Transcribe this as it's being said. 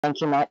Thank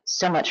you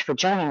so much for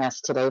joining us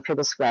today for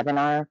this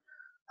webinar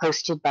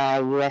hosted by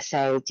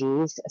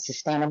USAID's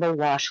Sustainable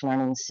Wash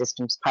Learning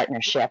Systems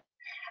Partnership,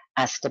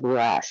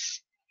 SWS.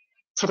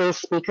 Today's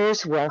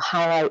speakers will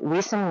highlight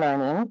recent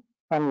learning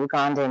from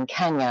Uganda and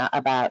Kenya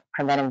about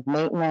preventive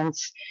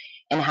maintenance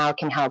and how it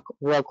can help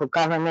local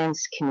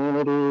governments,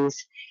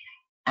 communities,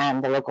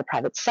 and the local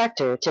private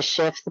sector to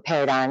shift the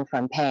paradigm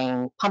from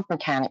paying pump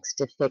mechanics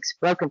to fix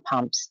broken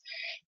pumps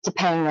to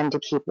paying them to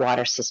keep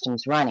water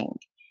systems running.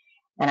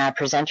 And our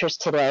presenters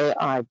today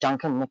are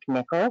Duncan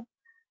McNichol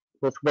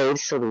with Wave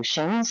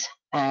Solutions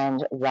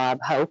and Rob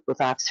Hope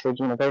with Oxford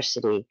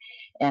University.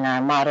 And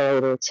our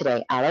moderator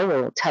today, Ella,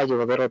 will tell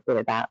you a little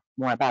bit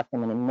more about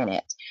them in a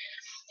minute.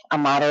 Our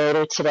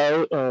moderator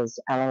today is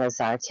Ella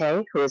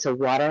Lazarte, who is a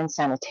water and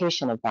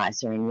sanitation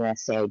advisor in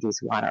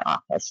USAID's Water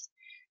Office.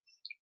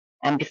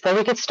 And before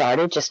we get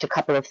started, just a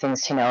couple of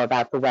things to know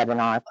about the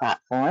webinar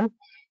platform.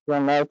 You'll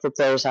note that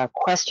there's a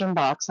question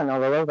box on the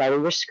lower right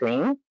of your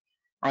screen,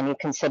 and you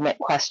can submit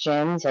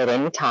questions at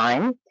any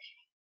time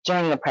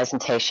during the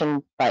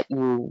presentation, but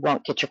you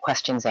won't get your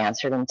questions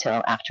answered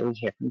until after we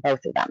hear from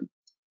both of them.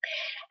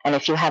 And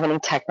if you have any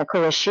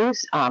technical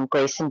issues,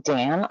 Grace and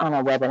Dan on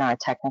our webinar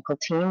technical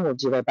team will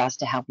do their best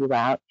to help you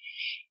out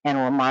and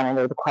will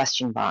monitor the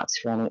question box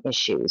for any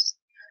issues.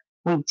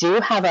 We do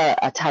have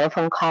a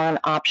telephone call-in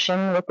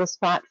option with this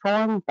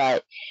platform,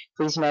 but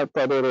please note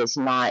that it is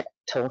not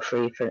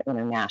toll-free for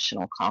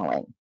international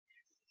calling.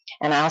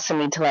 And I also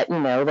need to let you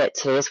know that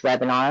today's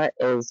webinar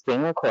is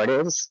being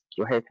recorded, as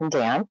you heard from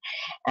Dan,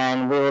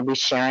 and we will be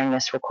sharing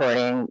this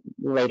recording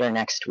later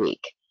next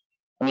week.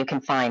 And you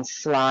can find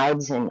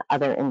slides and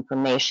other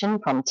information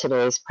from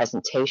today's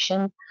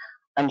presentation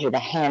under the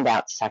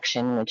handout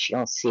section, which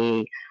you'll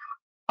see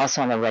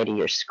also on the right of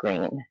your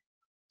screen.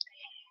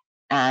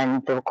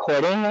 And the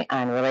recording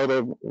and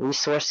related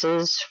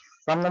resources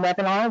from the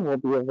webinar will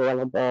be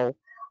available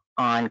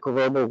on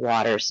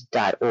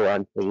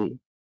globalwaters.org, the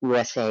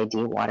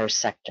USAID Water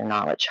Sector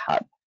Knowledge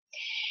Hub.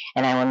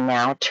 And I will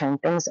now turn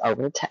things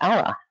over to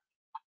Ella.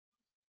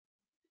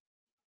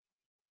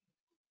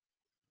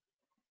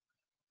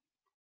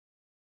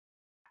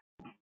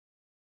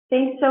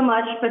 Thanks so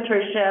much,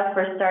 Patricia,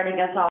 for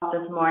starting us off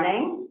this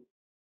morning.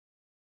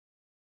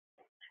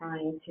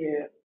 Trying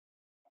to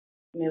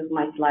move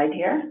my slide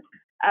here.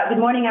 Good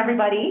morning,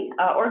 everybody,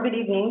 or good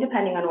evening,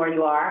 depending on where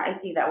you are. I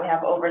see that we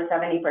have over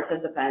 70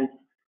 participants.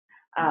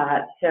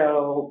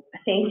 So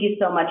thank you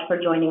so much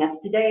for joining us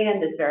today on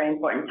this very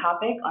important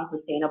topic on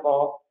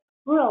sustainable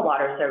rural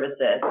water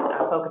services,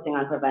 focusing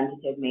on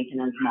preventative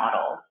maintenance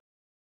models.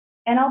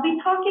 And I'll be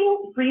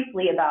talking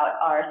briefly about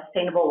our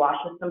Sustainable Wash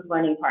Systems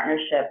Learning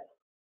Partnership,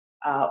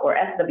 or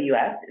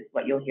SWS is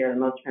what you'll hear the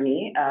most from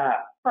me,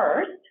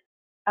 first,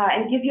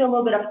 and give you a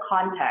little bit of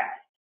context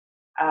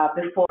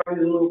before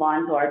we move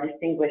on to our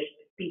distinguished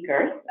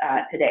speakers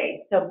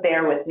today. So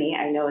bear with me.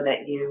 I know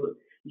that you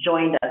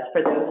joined us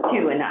for those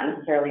two and not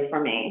necessarily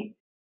for me.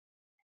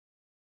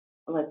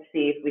 Let's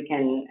see if we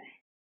can,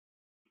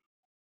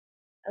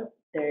 oh,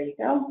 there you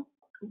go.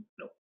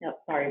 Nope,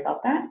 sorry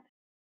about that.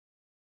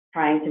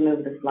 Trying to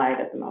move the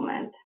slide at the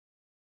moment.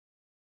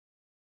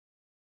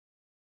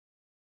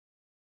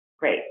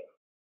 Great.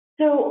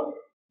 So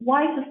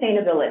why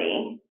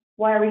sustainability?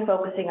 Why are we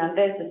focusing on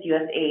this as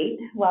USAID?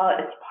 Well,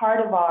 it's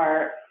part of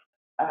our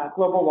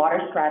global water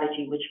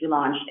strategy, which we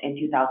launched in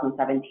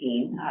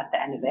 2017 at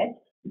the end of it.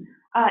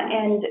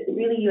 And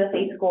really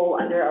USAID's goal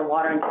under our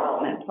water and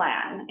development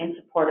plan in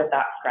support of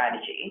that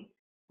strategy,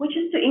 which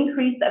is to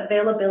increase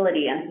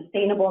availability and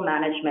sustainable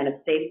management of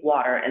safe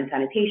water and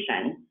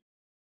sanitation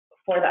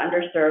for the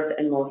underserved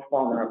and most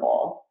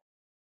vulnerable.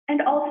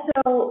 And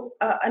also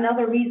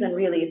another reason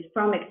really is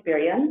from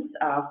experience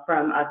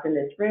from us in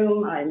this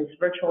room, in this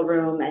virtual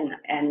room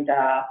and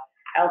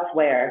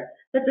elsewhere,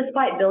 that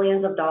despite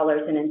billions of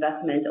dollars in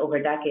investment over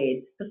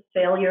decades, the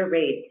failure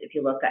rates, if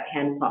you look at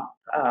hand pump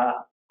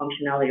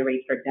functionality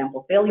rates, for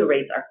example, failure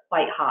rates are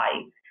quite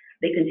high.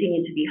 They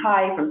continue to be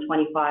high from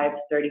 25 to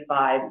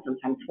 35,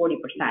 sometimes 40%,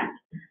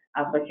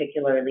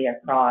 particularly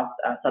across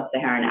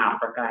sub-Saharan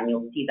Africa, and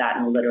you'll see that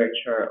in the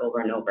literature over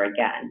and over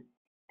again.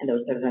 And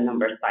those are the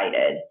numbers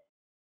cited.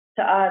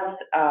 To us,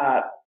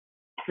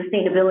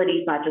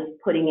 sustainability is not just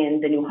putting in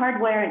the new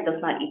hardware. It does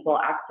not equal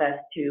access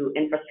to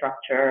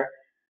infrastructure.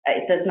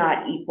 It does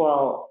not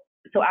equal,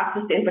 so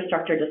access to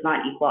infrastructure does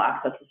not equal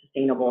access to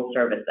sustainable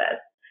services.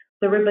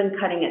 The ribbon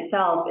cutting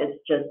itself is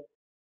just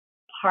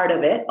part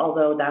of it,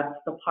 although that's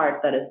the part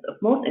that is of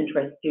most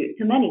interest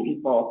to many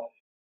people.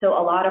 So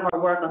a lot of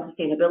our work on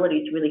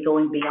sustainability is really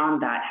going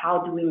beyond that.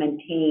 How do we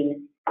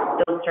maintain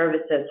those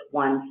services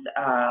once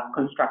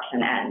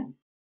construction ends?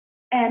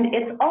 And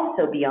it's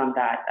also beyond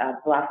that.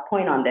 The last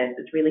point on this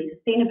is really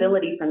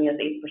sustainability from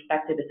USAID's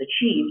perspective is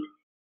achieved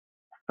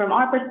from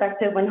our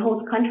perspective when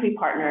host country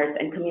partners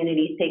and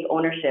communities take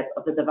ownership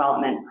of the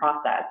development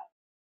process.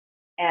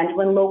 And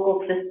when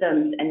local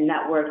systems and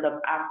networks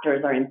of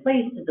actors are in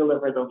place to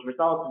deliver those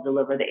results, to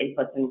deliver the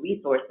inputs and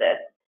resources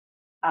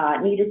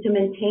needed to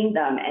maintain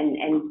them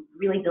and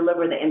really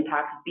deliver the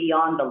impacts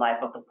beyond the life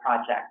of the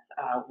project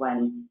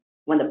when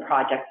when the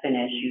project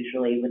finished,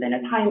 usually within a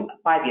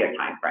 5-year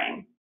time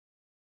frame.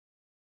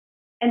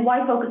 And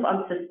why focus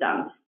on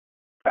systems?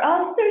 For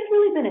us, there's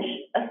really been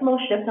a slow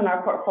shift in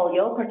our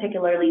portfolio,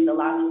 particularly in the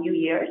last few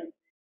years,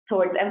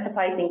 towards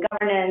emphasizing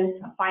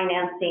governance,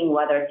 financing,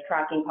 whether it's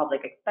tracking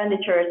public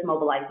expenditures,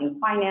 mobilizing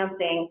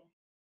financing,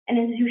 and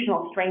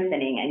institutional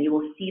strengthening. And you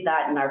will see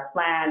that in our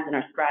plans and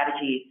our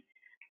strategies.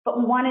 But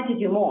we wanted to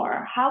do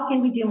more. How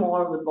can we do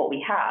more with what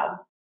we have?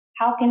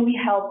 How can we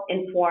help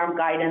inform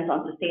guidance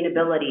on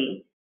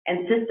sustainability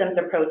and systems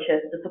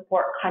approaches to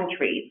support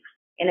countries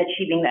in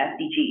achieving the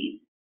SDGs?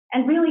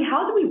 And really,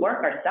 how do we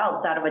work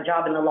ourselves out of a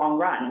job in the long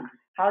run?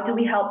 How do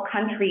we help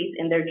countries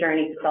in their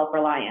journey to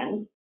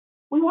self-reliance?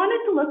 We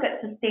wanted to look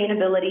at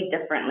sustainability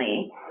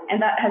differently,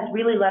 and that has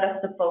really led us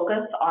to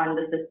focus on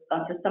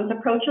systems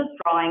approaches,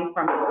 drawing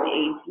from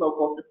USAID's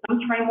local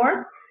systems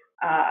framework,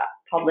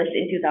 published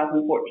in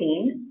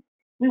 2014.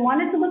 We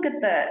wanted to look at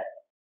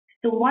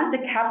we wanted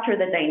to capture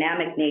the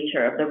dynamic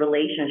nature of the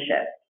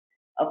relationship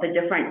of the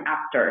different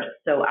actors.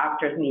 So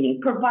actors meaning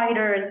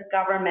providers,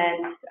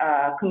 governments,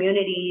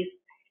 communities,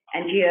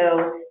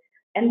 NGOs,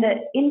 and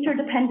the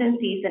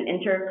interdependencies and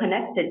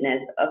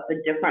interconnectedness of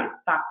the different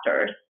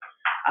factors,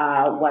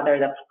 whether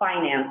that's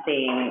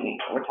financing,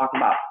 we're talking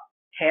about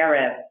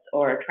tariffs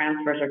or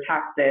transfers or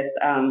taxes,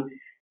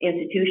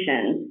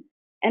 institutions.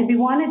 And we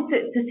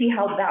wanted to see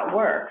how that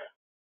works.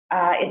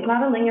 It's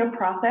not a linear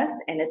process,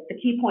 and the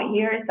key point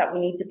here is that we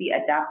need to be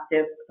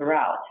adaptive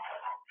throughout.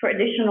 For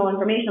additional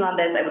information on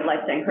this, I would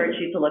like to encourage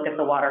you to look at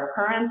the water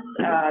currents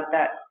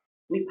that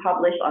we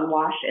published on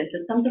WASH and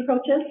systems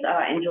approaches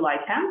in July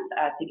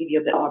 10th to give you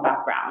a bit more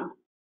background.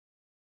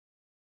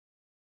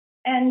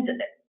 And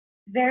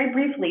very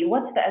briefly,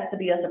 what's the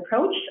SWS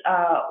approach?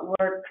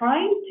 We're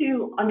trying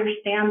to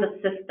understand the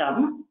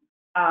system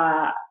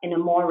in a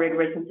more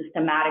rigorous and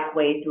systematic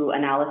way through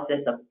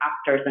analysis of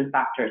actors and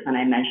factors. And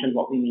I mentioned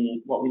what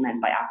we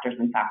meant by actors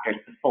and factors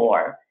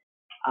before,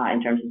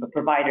 in terms of the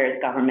providers,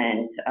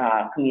 government,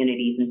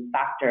 communities, and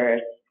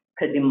factors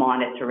could be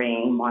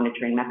monitoring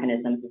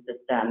mechanisms and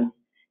systems,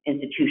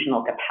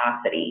 institutional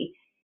capacity.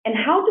 And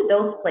how do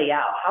those play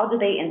out? How do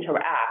they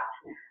interact?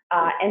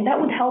 And that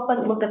would help us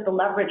look at the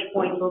leverage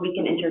points where we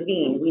can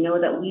intervene. We know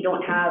that we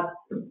don't have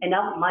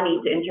enough money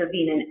to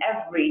intervene in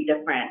every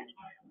different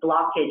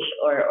blockage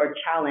or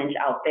challenge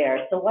out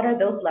there. So what are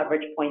those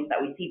leverage points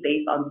that we see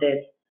based on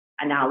this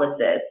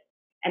analysis?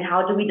 And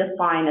how do we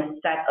define a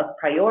set of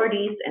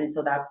priorities? And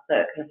so that's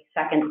the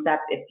second step,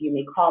 if you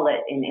may call it,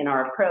 in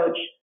our approach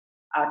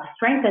to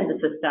strengthen the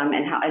system,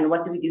 and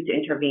what do we do to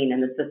intervene in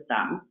the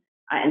system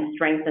and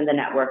strengthen the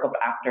network of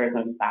actors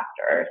and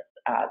factors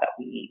that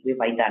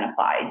we've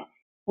identified.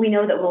 We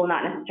know that we'll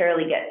not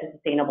necessarily get to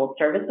sustainable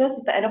services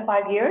at the end of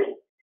 5 years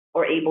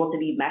or able to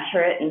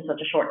measure it in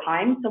such a short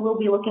time. So we'll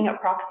be looking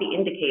at proxy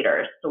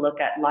indicators to look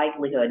at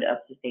likelihood of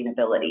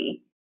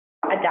sustainability.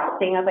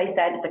 Adapting, as I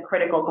said, is a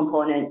critical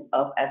component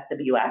of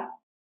SWS.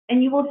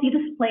 And you will see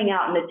this playing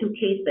out in the two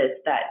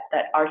cases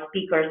that our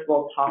speakers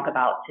will talk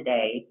about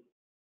today.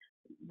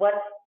 What's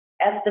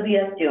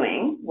SWS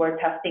doing? We're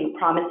testing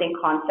promising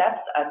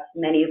concepts, as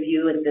many of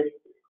you in this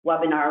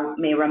webinar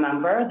may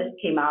remember. This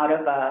came out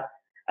of a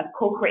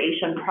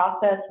co-creation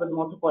process with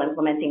multiple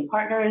implementing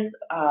partners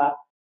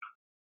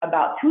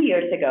about 2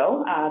 years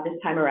ago, this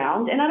time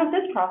around. And out of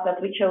this process,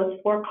 we chose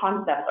 4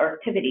 concepts or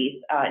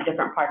activities in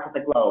different parts of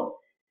the globe.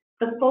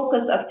 The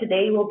focus of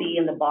today will be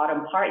in the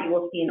bottom part. You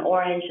will see in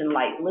orange and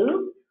light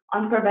blue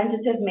on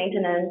preventative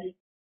maintenance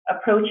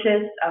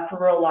approaches for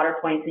rural water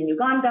points in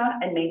Uganda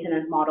and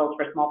maintenance models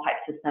for small pipe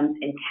systems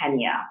in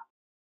Kenya.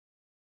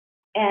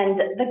 And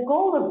the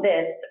goal of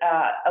this,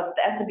 of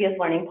the SWS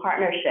Learning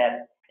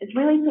Partnership, is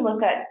really to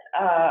look at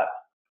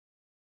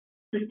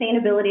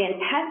sustainability and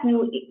test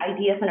new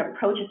ideas and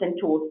approaches and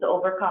tools to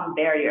overcome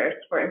barriers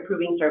for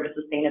improving service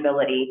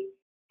sustainability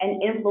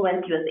and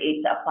influence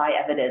USAID to apply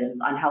evidence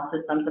on how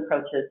systems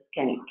approaches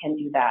can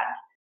do that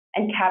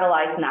and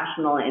catalyze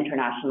national and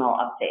international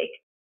uptake.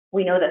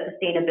 We know that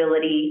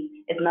sustainability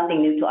is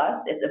nothing new to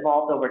us. It's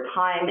evolved over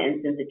time, and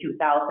since the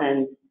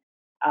 2000s,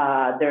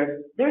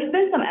 there's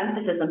been some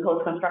emphasis on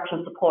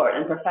post-construction support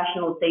and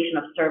professionalization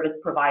of service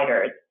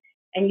providers.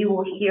 And you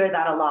will hear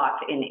that a lot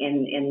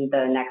in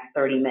the next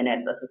 30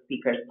 minutes as the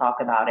speakers talk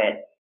about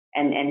it.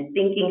 And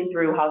thinking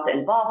through how to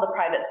involve the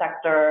private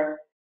sector,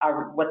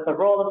 what's the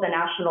role of the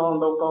national and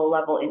local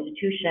level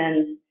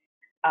institutions.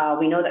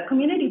 We know that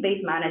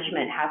community-based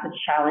management has its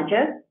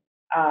challenges.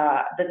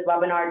 This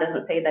webinar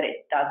doesn't say that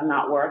it does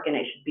not work and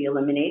it should be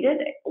eliminated.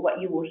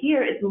 What you will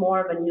hear is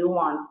more of a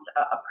nuanced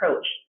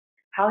approach.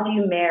 How do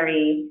you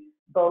marry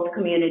both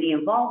community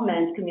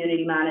involvement,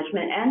 community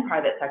management, and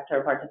private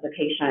sector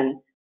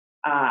participation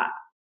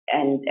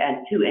and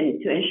to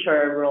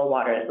ensure rural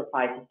water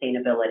supply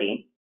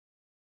sustainability?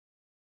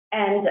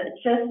 And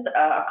just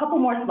a couple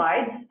more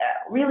slides.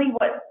 Really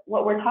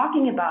what we're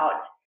talking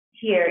about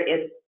here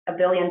is a $1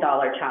 billion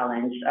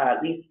challenge,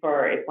 at least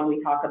when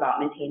we talk about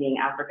maintaining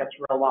Africa's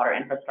rural water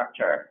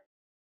infrastructure.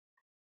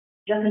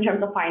 Just in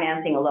terms of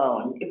financing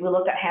alone, if we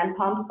look at hand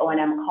pumps,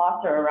 O&M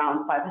costs are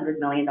around $500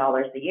 million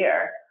a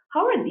year.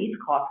 how are these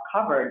costs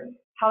covered?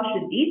 How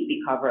should these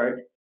be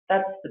covered?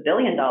 That's the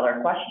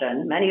billion-dollar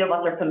question. Many of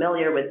us are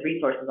familiar with three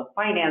sources of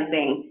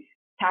financing,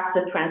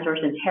 taxes, transfers,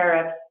 and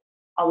tariffs.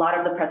 A lot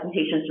of the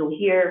presentations you'll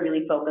hear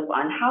really focus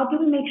on how do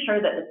we make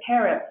sure that the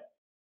tariffs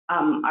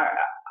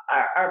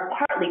are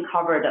partly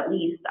covered, at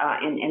least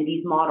in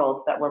these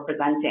models that we're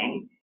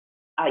presenting.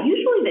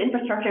 Usually the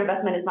infrastructure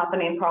investment is not the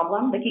main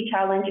problem. The key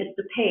challenge is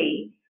to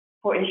pay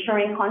for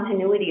ensuring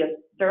continuity of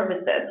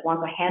services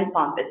once a hand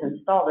pump is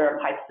installed or a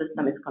pipe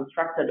system is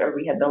constructed or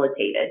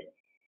rehabilitated.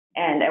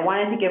 And I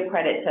wanted to give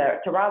credit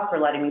to Rob for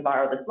letting me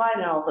borrow the slide,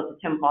 and also to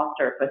Tim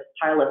Foster for his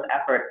tireless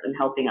efforts in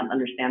helping us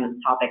understand this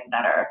topic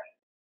better.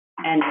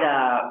 And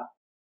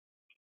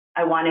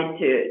I wanted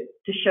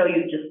to show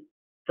you just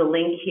the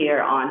link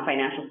here on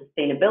financial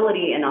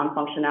sustainability and on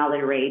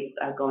functionality rates,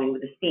 going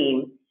with the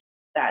theme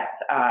that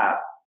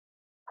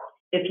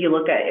if you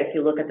look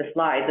at the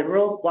slide, the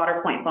rural water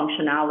point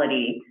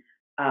functionality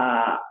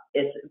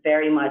is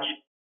very much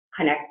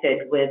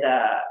connected with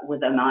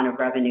the amount of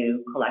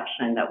revenue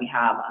collection that we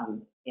have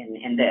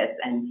in this.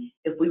 And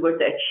if we were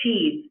to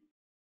achieve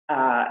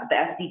the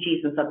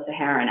SDGs in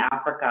sub-Saharan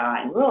Africa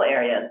and rural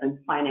areas, then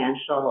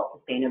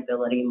financial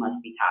sustainability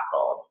must be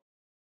tackled.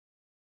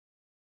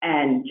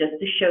 And just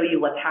to show you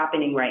what's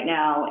happening right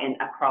now and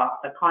across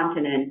the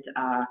continent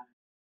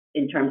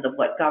in terms of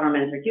what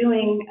governments are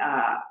doing,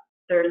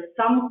 there's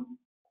some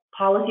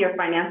policy or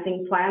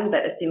financing plan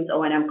that assumes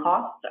O&M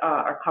costs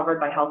are covered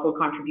by household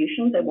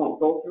contributions. I won't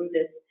go through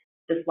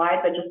this slide,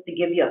 but just to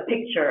give you a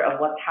picture of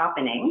what's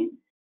happening,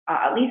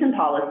 at least in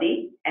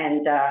policy.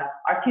 And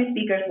our two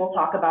speakers will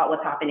talk about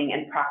what's happening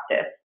in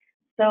practice.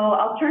 So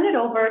I'll turn it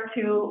over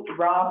to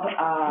Rob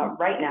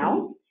right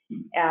now.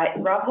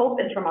 Rob Hope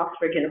is from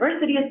Oxford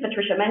University, as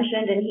Patricia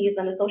mentioned, and he is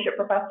an associate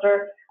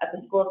professor at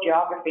the School of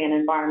Geography and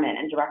Environment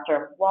and director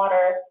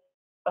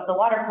of the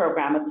water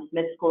program at the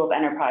Smith School of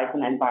Enterprise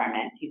and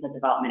Environment. He's a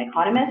development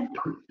economist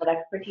with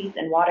expertise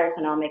in water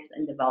economics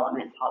and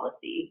development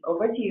policy.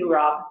 Over to you,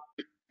 Rob.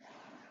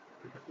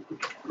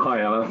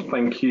 Hi, Ella.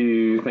 Thank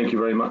you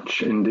very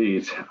much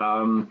indeed.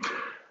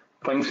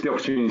 Thanks for the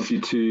opportunity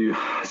to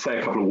say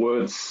a couple of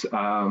words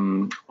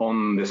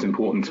on this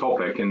important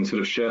topic and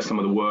sort of share some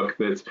of the work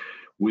that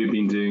we've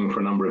been doing for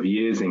a number of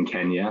years in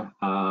Kenya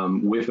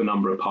with a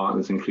number of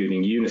partners,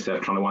 including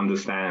UNICEF, trying to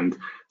understand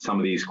some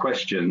of these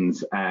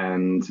questions,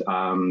 and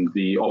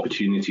the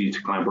opportunity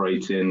to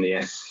collaborate in the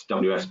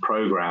SWS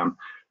program,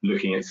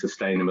 looking at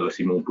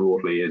sustainability more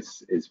broadly,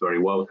 is very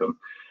welcome.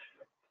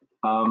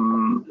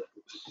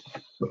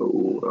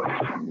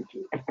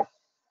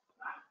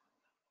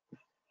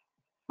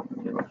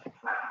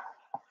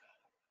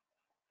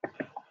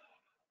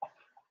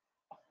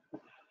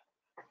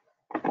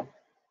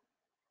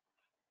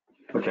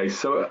 Okay,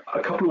 so a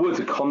couple of words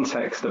of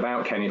context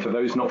about Kenya for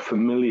those not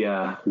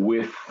familiar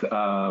with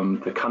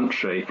the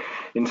country.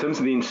 In terms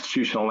of the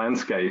institutional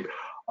landscape,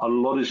 a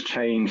lot has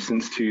changed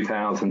since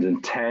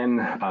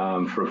 2010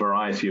 for a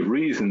variety of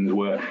reasons,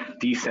 where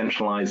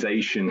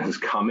decentralization has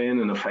come in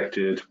and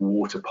affected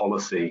water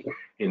policy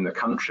in the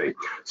country.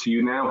 So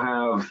you now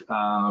have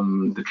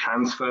the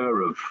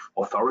transfer of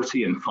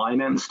authority and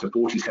finance to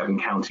 47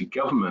 county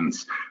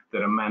governments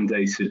that are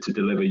mandated to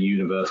deliver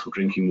universal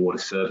drinking water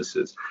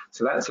services.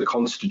 So that's a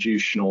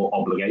constitutional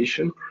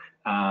obligation.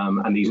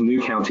 And these new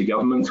county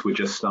governments, we're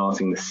just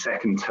starting the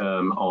second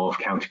term of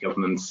county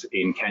governments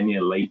in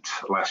Kenya late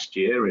last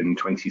year in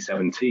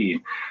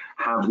 2017,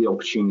 have the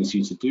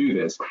opportunity to do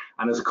this.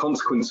 And as a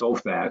consequence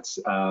of that,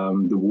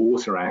 the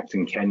Water Act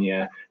in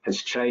Kenya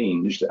has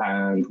changed,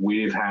 and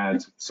we've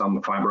had some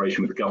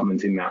collaboration with the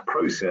government in that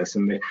process.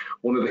 And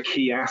one of the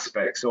key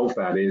aspects of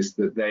that is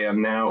that they are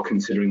now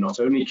considering not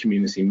only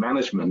community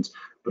management,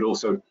 but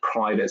also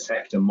private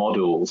sector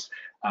models.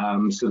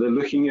 So they're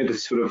looking at a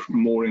sort of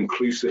more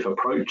inclusive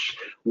approach,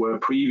 where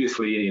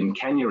previously in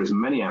Kenya, as in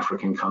many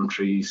African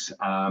countries,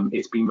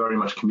 it's been very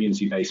much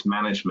community-based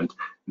management.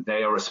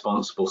 They are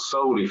responsible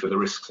solely for the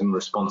risks and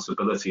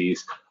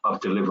responsibilities of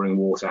delivering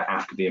water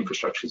after the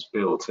infrastructure is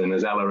built. And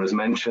as Ella has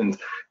mentioned,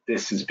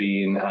 this has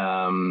been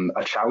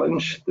a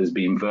challenge. There's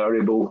been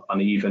variable,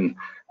 uneven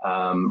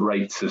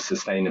rates of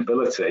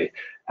sustainability.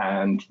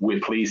 And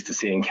we're pleased to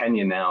see in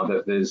Kenya now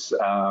that there's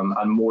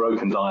a more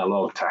open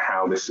dialogue to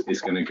how this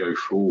is going to go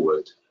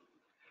forward.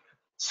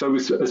 So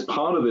as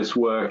part of this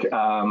work,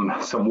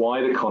 some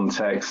wider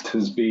context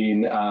has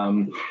been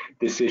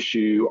this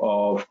issue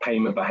of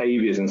payment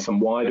behaviours, and some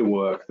wider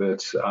work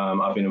that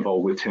I've been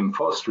involved with Tim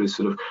Foster is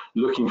sort of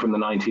looking from the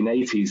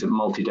 1980s at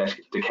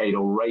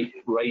multi-decadal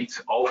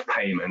rate of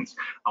payment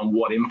and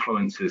what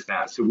influences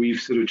that. So we've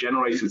sort of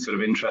generated sort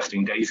of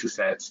interesting data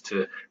sets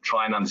to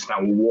try and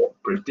understand what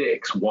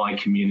predicts why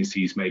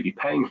communities may be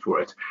paying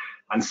for it.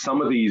 And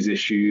some of these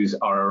issues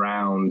are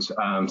around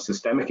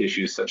systemic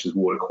issues such as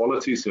water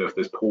quality. So if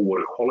there's poor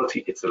water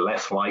quality, it's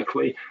less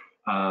likely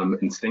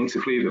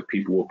instinctively that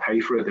people will pay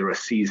for it. There are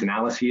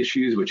seasonality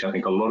issues, which I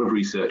think a lot of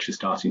research is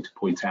starting to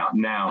point out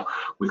now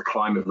with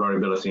climate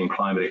variability and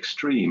climate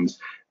extremes,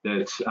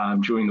 that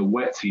during the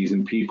wet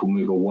season, people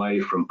move away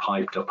from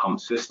piped or pump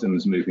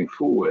systems moving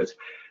forward.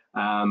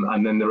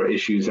 And then there are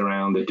issues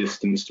around the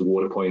distance to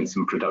water points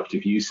and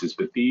productive uses,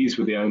 but these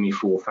were the only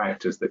 4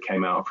 factors that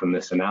came out from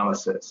this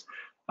analysis.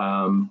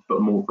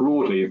 But more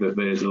broadly, that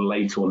there's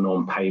late or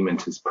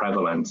non-payment is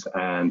prevalent,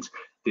 and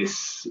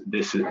this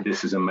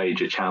is a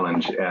major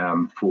challenge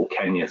for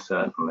Kenya,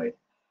 certainly.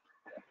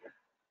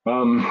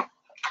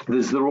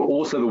 There's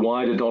also the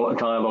wider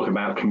dialogue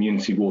about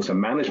community water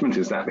management.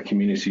 Is that the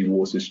community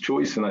water's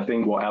choice? And I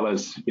think what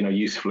Ella's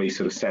usefully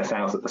sort of set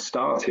out at the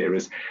start here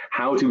is,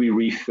 how do we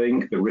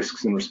rethink the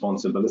risks and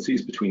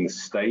responsibilities between the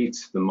state,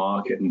 the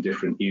market, and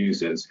different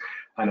users,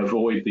 and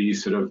avoid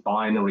these sort of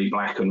binary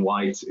black and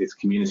white, it's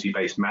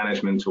community-based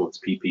management or it's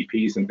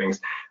PPPs and things,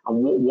 and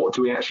what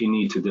do we actually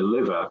need to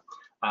deliver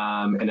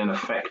in an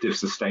effective,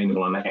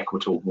 sustainable, and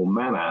equitable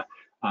manner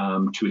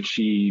to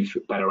achieve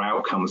better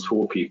outcomes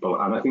for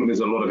people. And I think there's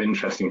a lot of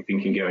interesting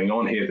thinking going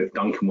on here that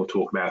Duncan will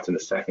talk about in a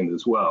second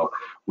as well,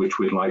 which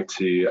we'd like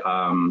to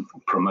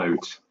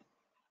promote.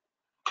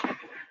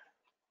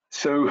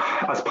 So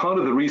as part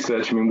of the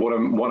research, I mean, what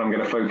I'm going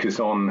to focus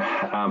on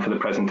for the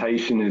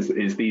presentation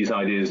is these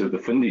ideas of the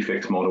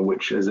Fundifix model,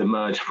 which has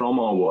emerged from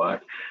our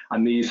work,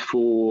 and these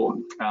four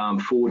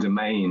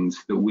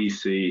domains that we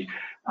see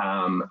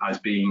as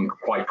being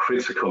quite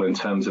critical in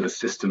terms of a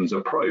systems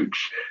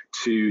approach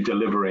to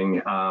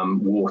delivering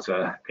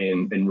water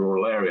in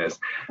rural areas.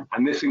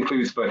 And this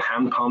includes both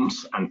hand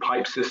pumps and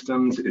pipe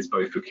systems. It's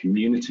both for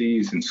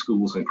communities and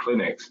schools and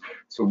clinics.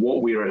 So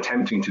what we are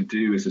attempting to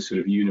do is a sort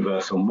of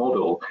universal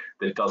model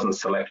that doesn't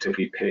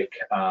selectively pick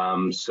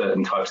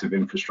certain types of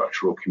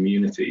infrastructure or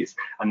communities.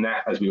 And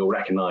that, as we all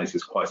recognize,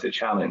 is quite a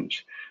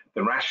challenge.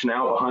 The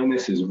rationale behind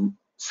this is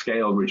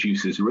scale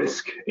reduces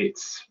risk.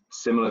 It's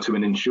similar to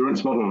an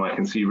insurance model, and I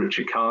can see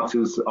Richard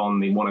Carter's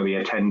on one of the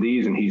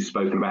attendees, and he's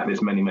spoken about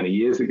this many, many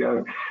years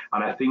ago.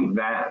 And I think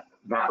that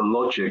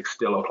logic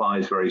still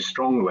applies very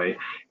strongly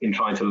in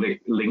trying to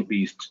link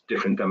these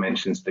different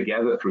dimensions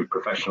together through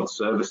professional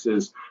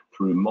services,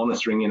 through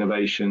monitoring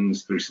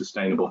innovations, through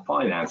sustainable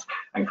finance,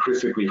 and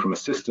critically from a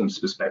systems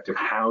perspective,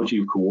 how do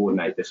you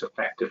coordinate this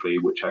effectively,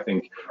 which I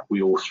think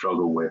we all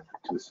struggle with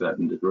to a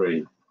certain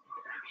degree.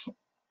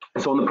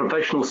 So on the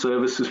professional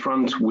services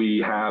front, we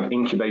have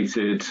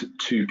incubated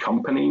 2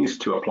 companies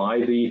to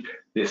apply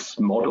this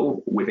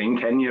model within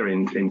Kenya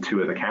in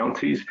 2 of the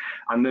counties,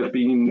 and they've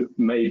been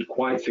made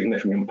quite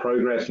significant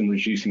progress in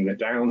reducing the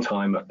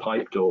downtime of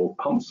piped or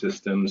pump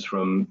systems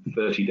from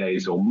 30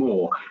 days or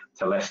more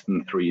to less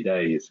than 3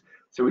 days.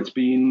 So it's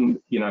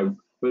been,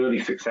 fairly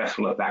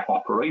successful at that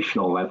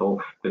operational level,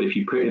 that if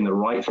you put in the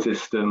right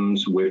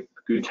systems with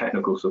good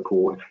technical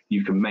support,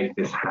 you can make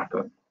this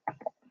happen.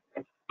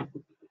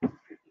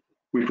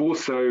 We've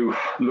also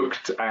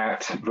looked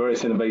at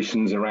various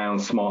innovations around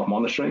smart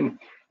monitoring.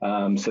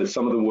 So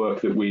some of the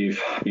work that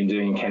we've been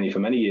doing in Kenya for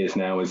many years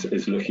now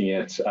is looking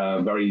at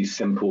very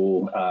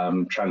simple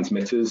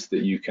transmitters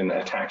that you can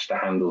attach to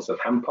handles of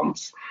hand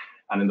pumps.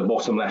 And in the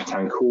bottom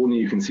left-hand corner,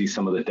 you can see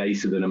some of the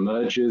data that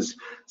emerges.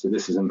 So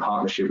this is in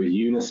partnership with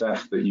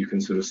UNICEF, that you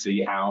can sort of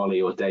see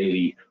hourly or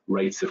daily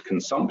rates of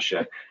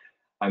consumption.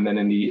 And then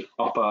in the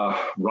upper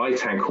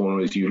right-hand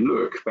corner, as you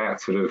look, that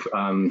sort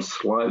of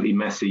slightly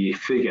messy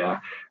figure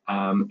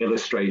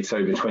illustrates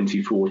over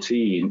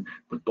 2014.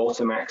 The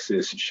bottom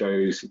axis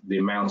shows the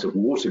amount of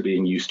water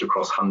being used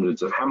across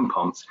hundreds of hand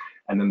pumps.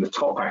 And then the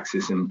top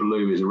axis in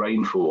blue is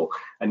rainfall.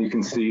 And you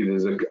can see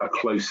there's a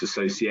close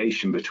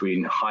association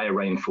between higher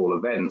rainfall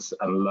events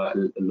and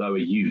lower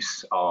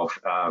use of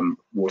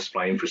water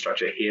supply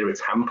infrastructure. Here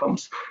it's hand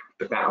pumps,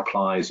 but that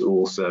applies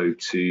also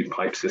to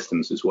pipe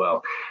systems as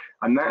well.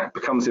 And that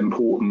becomes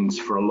important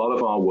for a lot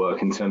of our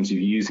work in terms of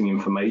using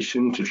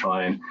information to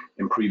try and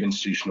improve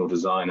institutional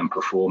design and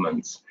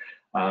performance.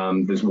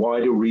 There's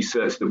wider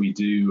research that we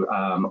do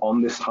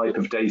on this type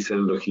of data,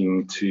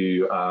 looking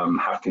to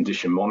have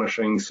condition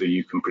monitoring so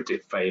you can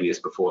predict failures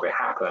before they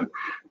happen,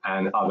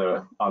 and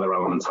other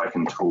elements I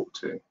can talk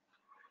to.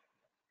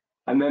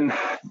 And then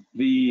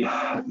the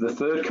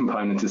third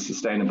component is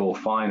sustainable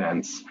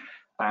finance.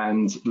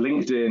 And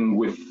linked in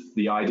with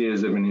the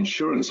ideas of an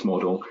insurance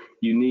model,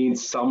 you need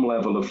some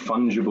level of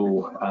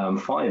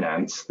fungible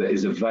finance that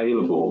is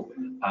available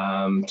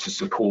to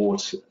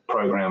support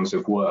programs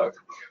of work.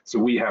 So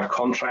we have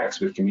contracts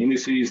with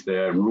communities.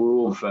 They're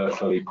rural,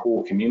 fairly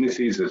poor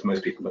communities, as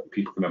most people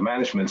can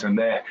management, and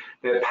they're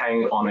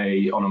paying on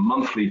a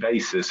monthly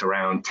basis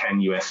around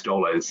 $10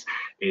 US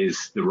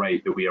is the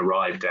rate that we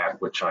arrived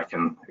at, which I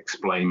can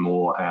explain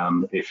more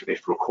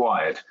if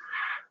required.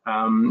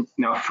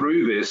 Now,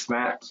 through this,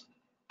 that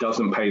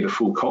doesn't pay the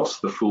full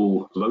cost, the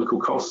full local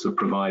costs of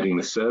providing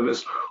the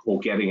service or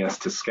getting us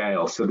to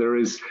scale. So there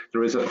is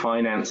a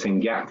financing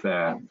gap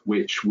there,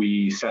 which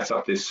we set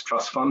up this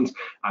trust fund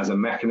as a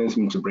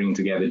mechanism to bring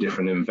together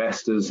different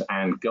investors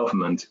and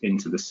government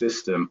into the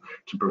system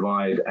to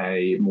provide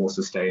a more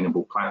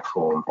sustainable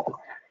platform.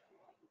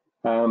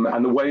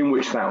 And the way in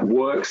which that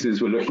works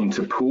is we're looking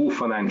to pool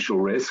financial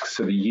risks,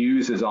 so the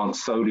users aren't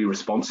solely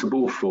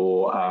responsible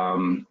for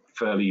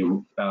fairly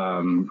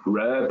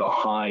rare but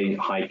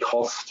high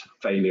cost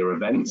failure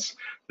events.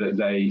 that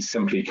they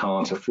simply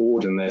can't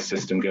afford, and their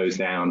system goes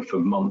down for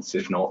months,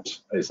 if not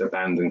is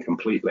abandoned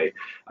completely.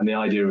 And the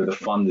idea of the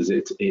fund is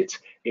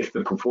if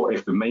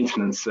the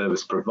maintenance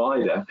service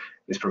provider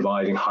is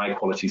providing high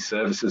quality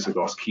services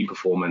across key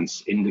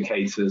performance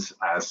indicators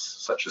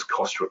such as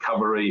cost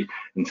recovery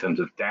in terms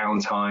of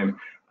downtime,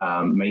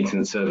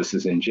 maintenance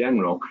services in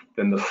general,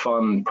 then the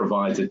fund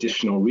provides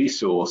additional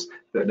resource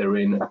that they're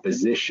in a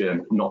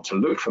position not to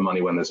look for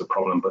money when there's a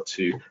problem, but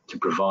to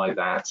provide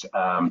that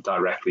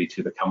directly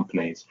to the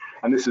companies.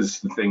 And this is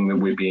the thing that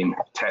we've been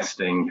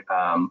testing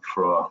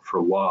for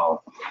a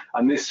while.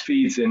 And this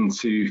feeds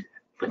into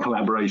the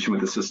collaboration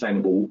with the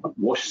Sustainable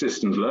Wash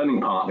Systems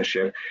Learning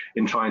Partnership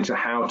in trying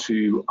how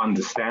to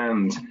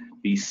understand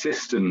these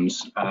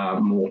systems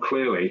more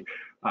clearly.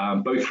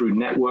 Both through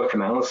network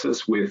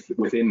analysis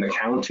within the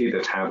county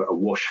that have a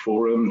WASH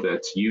forum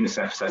that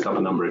UNICEF set up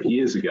a number of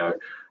years ago,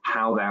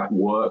 how that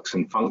works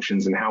and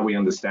functions, and how we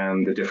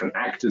understand the different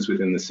actors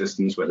within the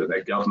systems, whether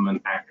they're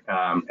government,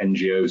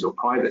 NGOs or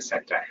private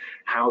sector,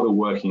 how they're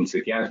working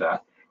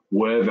together,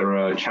 where there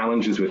are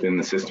challenges within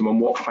the system and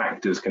what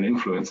factors can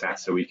influence that,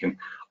 so we can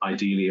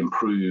ideally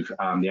improve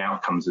the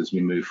outcomes as we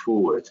move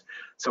forward.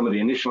 Some of the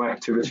initial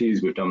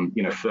activities we've done,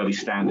 fairly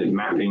standard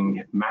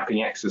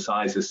mapping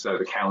exercises, so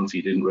the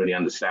county didn't really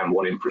understand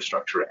what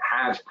infrastructure it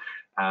had,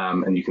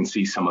 and you can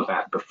see some of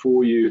that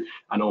before you,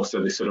 and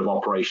also the sort of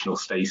operational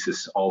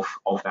status of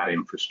that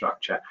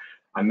infrastructure.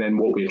 And then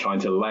what we're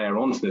trying to layer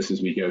onto this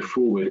as we go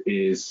forward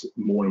is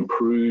more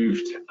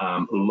improved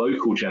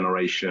local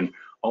generation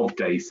of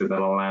data that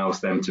allows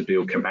them to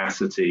build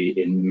capacity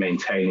in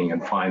maintaining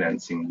and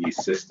financing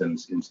these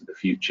systems into the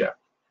future.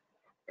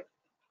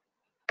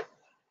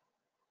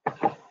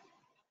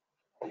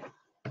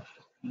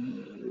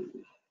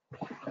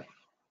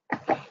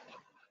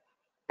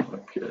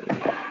 Okay.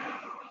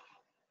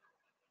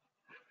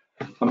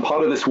 And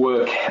part of this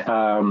work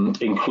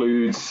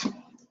includes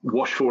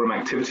WASH forum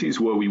activities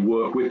where we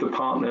work with the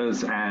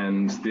partners,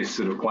 and this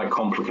sort of quite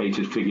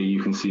complicated figure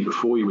you can see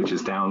before you, which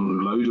is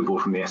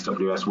downloadable from the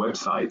SWS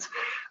website,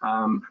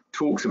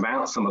 talks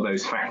about some of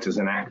those factors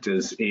and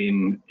actors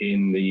in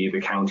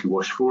the county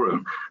WASH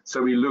forum.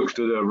 So we looked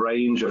at a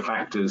range of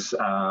factors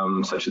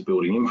such as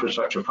building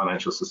infrastructure,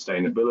 financial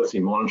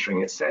sustainability,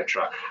 monitoring,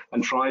 etc.,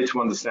 and tried to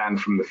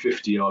understand from the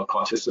 50-odd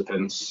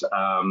participants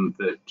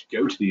that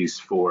go to these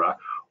fora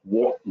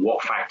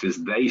what factors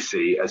they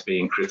see as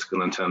being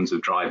critical in terms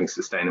of driving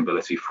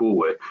sustainability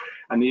forward.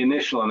 And the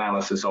initial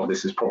analysis of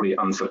this is probably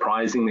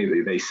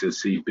unsurprisingly, they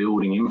see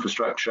building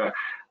infrastructure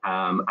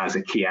as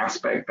a key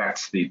aspect.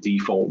 That's the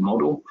default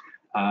model.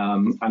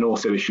 And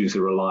also issues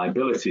of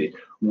reliability.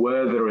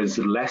 Where there is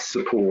less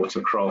support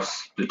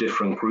across the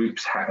different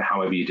groups,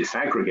 however you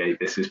disaggregate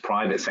this, is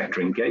private sector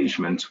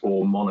engagement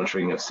or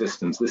monitoring of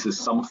systems. This is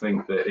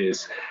something that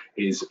is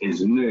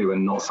new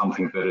and not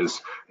something that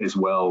is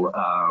well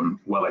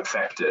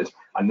accepted.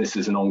 And this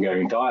is an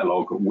ongoing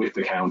dialogue with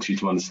the county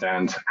to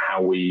understand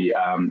how we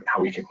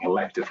can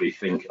collectively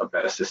think of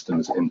better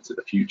systems into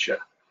the future.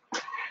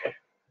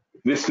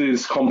 This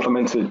is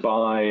complemented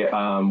by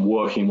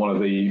working one of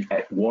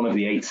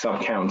the 8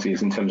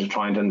 sub-counties in terms of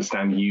trying to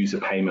understand user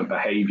payment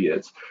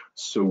behaviours.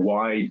 So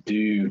why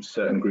do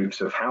certain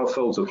groups of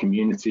households or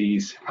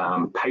communities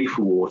pay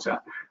for water?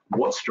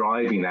 What's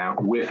driving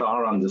that, with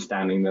our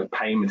understanding that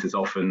payment is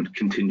often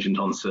contingent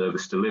on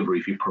service delivery.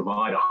 If you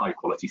provide a high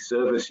quality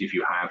service, if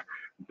you have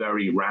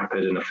very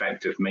rapid and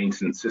effective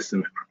maintenance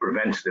systems,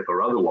 preventative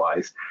or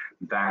otherwise,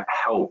 that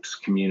helps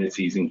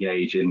communities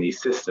engage in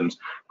these systems.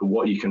 But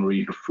what you can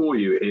read before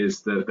you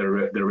is that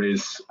there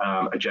is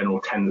a general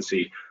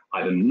tendency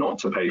either not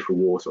to pay for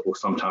water or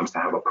sometimes to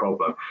have a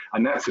problem.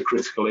 And that's a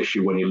critical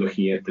issue when you're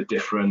looking at the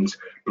different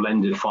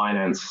blended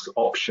finance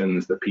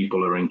options that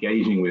people are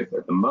engaging with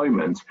at the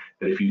moment,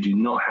 that if you do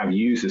not have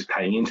users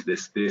paying into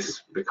this,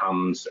 this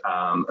becomes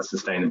a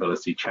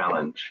sustainability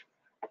challenge.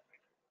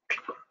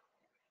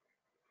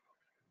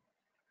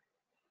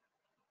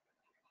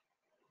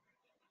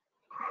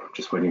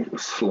 Just waiting for the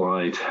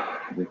slide.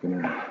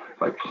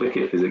 If I click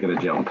it, is it going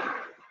to jump?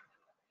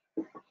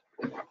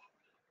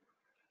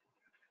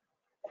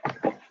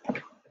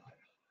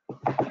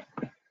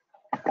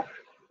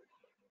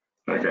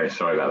 Okay,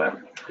 sorry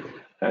about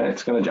that.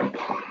 It's going to jump.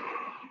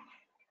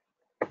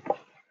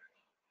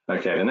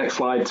 Okay, the next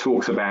slide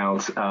talks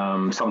about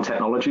some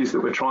technologies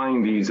that we're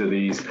trying. These are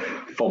these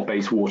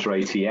fob-based water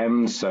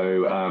ATMs.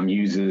 So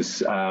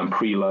users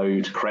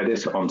preload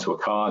credit onto a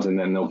card, and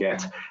then they'll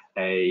get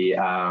a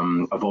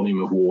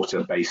volume of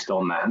water based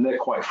on that, and they're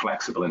quite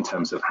flexible in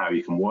terms of how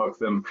you can work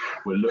them.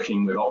 We're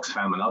looking with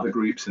Oxfam and other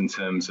groups in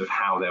terms of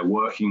how they're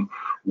working,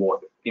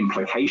 what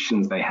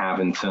implications they have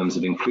in terms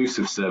of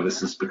inclusive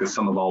services, because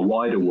some of our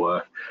wider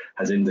work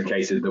has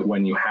indicated that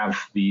when you have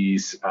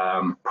these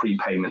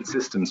prepayment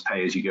systems,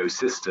 pay-as-you-go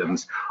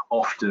systems,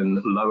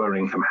 often lower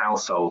income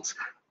households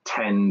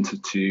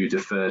tend to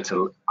defer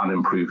to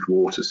unimproved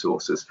water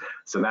sources.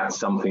 So that's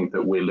something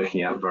that we're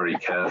looking at very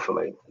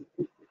carefully.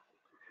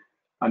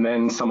 And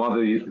then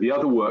the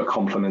other work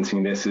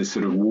complementing this is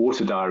sort of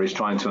water diaries,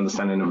 trying to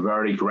understand in a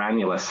very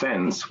granular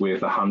sense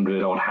with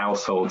 100 odd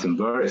households in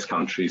various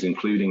countries,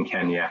 including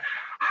Kenya,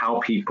 how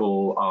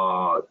people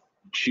are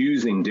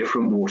choosing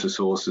different water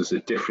sources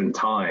at different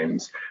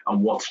times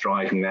and what's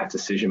driving that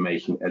decision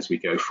making as we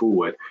go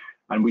forward.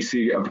 And we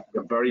see a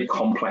very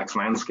complex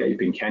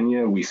landscape in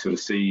Kenya. We sort of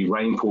see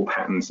rainfall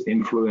patterns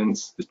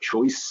influence the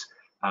choice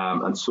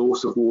and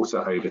source of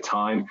water over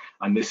time.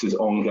 And this is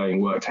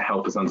ongoing work to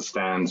help us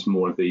understand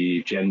more of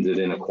the gendered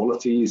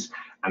inequalities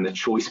and the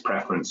choice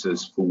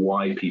preferences for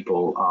why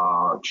people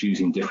are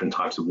choosing different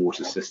types of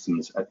water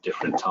systems at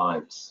different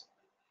times.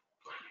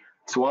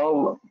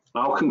 So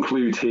I'll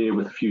conclude here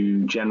with a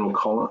few general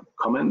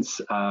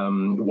comments.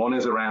 One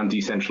is around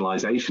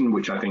decentralization,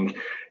 which I think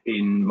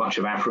in much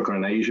of Africa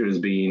and Asia has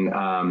been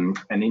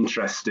an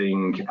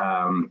interesting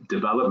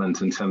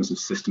development in terms of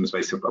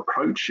systems-based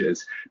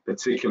approaches,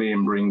 particularly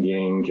in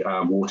bringing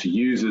water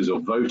users or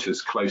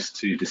voters close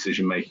to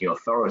decision-making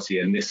authority.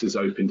 And this has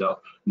opened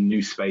up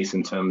new space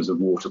in terms of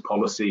water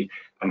policy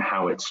and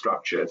how it's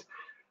structured.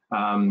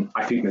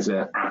 I think there's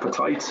an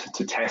appetite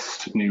to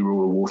test new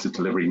rural water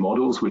delivery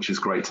models, which is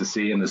great to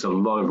see. And there's a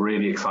lot of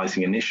really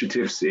exciting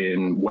initiatives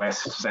in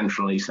West,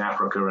 Central, and East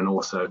Africa, and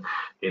also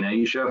in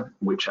Asia,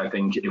 which I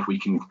think if we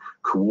can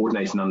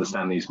coordinate and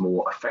understand these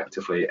more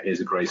effectively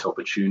is a great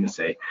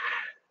opportunity.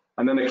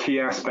 And then a key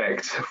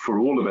aspect for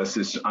all of us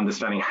is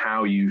understanding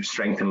how you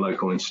strengthen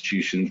local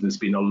institutions. There's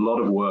been a lot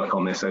of work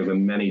on this over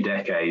many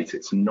decades.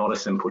 It's not a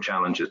simple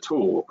challenge at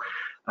all.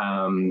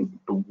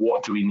 But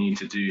what do we need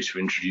to do to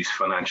introduce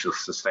financial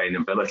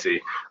sustainability,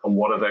 and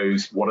what are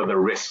the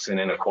risks and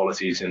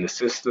inequalities in the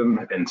system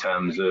in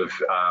terms of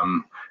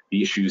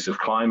the issues of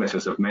climate,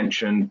 as I've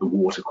mentioned, the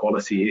water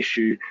quality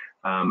issue,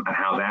 and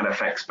how that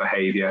affects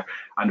behavior,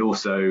 and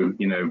also,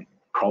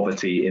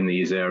 poverty in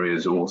these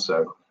areas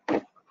also.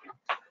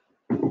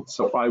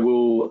 So I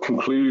will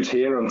conclude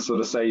here and sort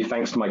of say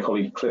thanks to my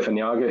colleague Cliff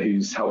Anyaga,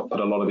 who's helped put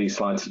a lot of these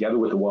slides together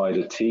with the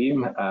wider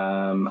team.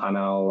 And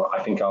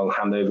I think I'll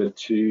hand over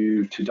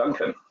to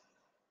Duncan.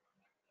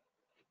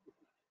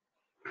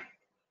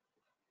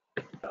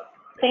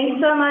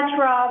 Thanks so much,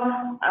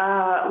 Rob.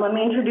 Let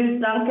me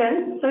introduce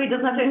Duncan so he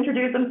doesn't have to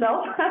introduce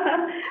himself.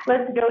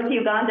 Let's go to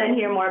Uganda and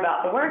hear more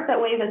about the work that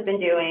WAVE has been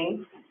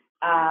doing.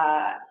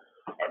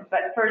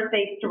 But first,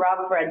 thanks to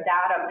Rob for a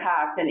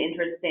data-packed and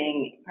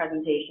interesting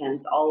presentation.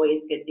 It's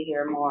always good to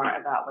hear more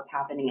about what's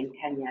happening in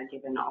Kenya,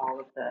 given all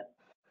of the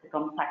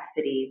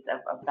complexities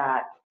of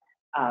that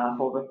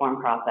whole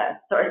reform process.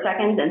 So our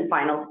second and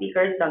final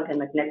speaker is Duncan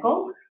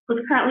McNichol,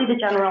 who's currently the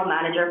General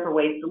Manager for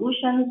WAVE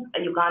Solutions,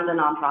 a Uganda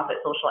nonprofit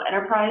social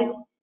enterprise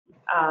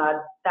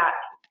that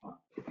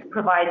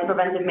provides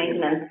preventive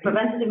maintenance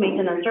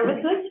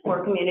services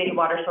for community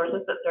water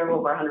sources that serve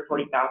over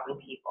 140,000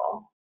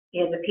 people. He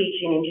has a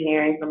PhD in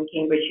engineering from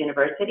Cambridge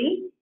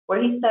University,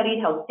 where he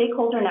studied how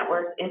stakeholder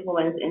networks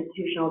influence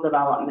institutional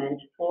development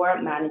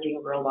for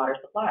managing rural water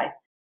supply.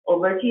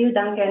 Over to you,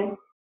 Duncan.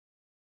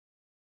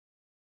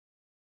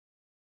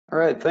 All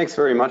right, thanks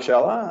very much,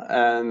 Ella,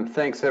 and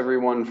thanks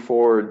everyone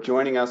for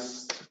joining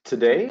us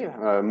today,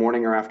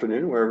 morning or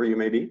afternoon, wherever you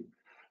may be.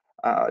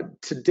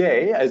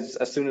 Today, as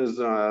soon as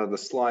the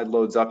slide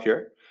loads up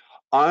here,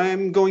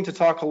 I'm going to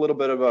talk a little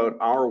bit about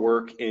our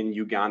work in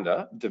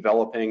Uganda,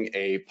 developing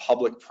a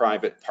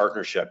public-private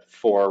partnership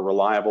for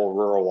reliable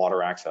rural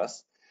water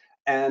access.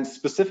 And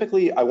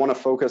specifically, I want to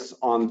focus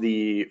on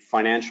the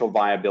financial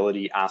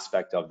viability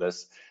aspect of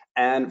this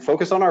and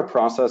focus on our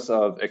process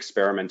of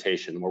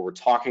experimentation, where we're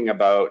talking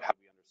about how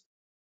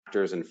we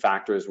understand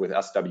factors with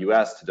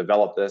SWS to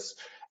develop this.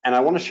 And I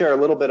want to share a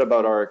little bit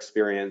about our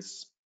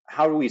experience.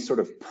 How do we sort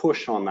of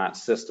push on that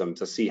system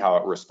to see how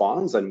it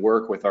responds and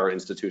work with our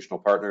institutional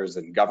partners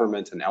and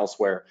government and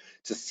elsewhere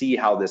to see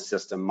how this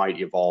system might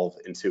evolve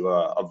into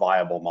a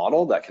viable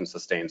model that can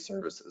sustain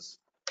services.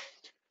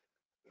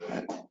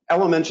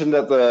 Ella mentioned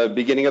at the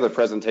beginning of the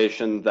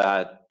presentation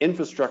that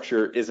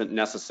infrastructure isn't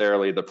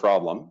necessarily the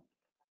problem.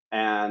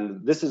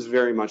 And this is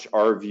very much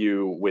our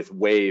view with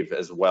WAVE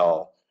as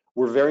well.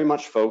 We're very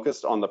much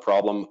focused on the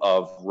problem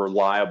of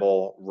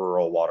reliable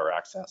rural water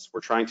access. We're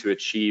trying to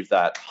achieve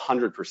that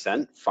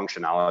 100%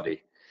 functionality.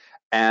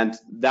 And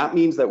that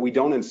means that we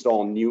don't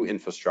install new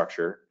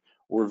infrastructure.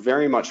 We're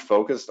very much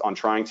focused on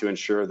trying to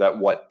ensure that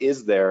what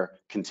is there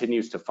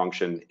continues to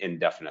function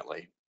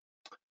indefinitely.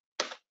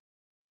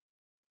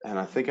 And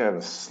I think I have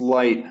a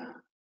slight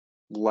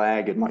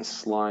lag in my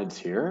slides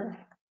here.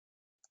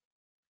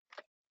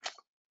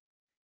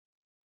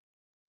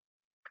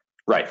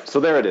 Right, so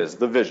there it is,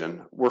 the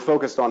vision. We're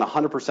focused on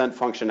 100%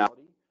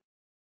 functionality,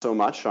 so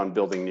much on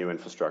building new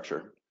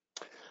infrastructure.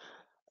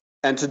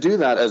 And to do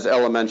that, as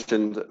Ella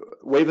mentioned,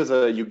 WAVE is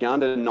a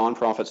Ugandan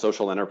nonprofit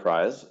social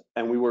enterprise,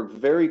 and we work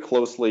very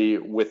closely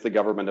with the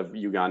government of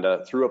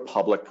Uganda through a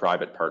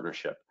public-private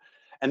partnership.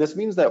 And this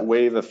means that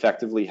WAVE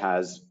effectively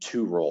has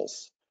two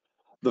roles.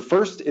 The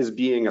first is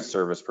being a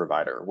service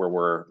provider, where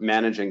we're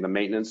managing the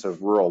maintenance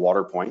of rural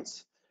water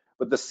points.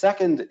 But the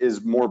second is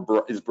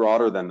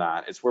broader than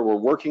that. It's where we're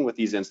working with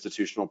these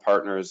institutional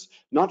partners,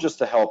 not just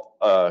to help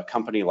a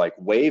company like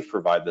Wave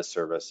provide this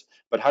service,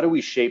 but how do we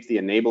shape the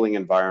enabling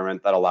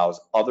environment that allows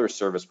other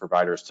service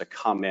providers to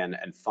come in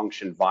and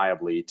function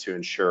viably to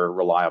ensure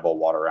reliable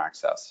water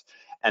access.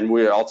 And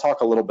I'll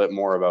talk a little bit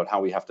more about how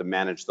we have to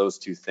manage those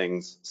two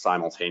things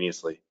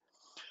simultaneously.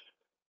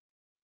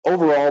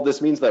 Overall,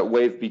 this means that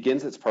Wave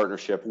begins its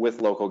partnership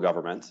with local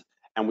government,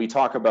 and we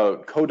talk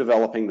about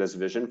co-developing this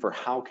vision for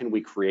how can we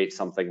create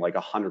something like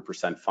 100%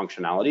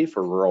 functionality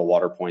for rural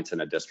water points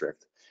in a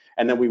district.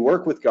 And then we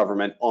work with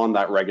government on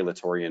that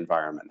regulatory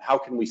environment. How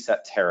can we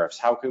set tariffs?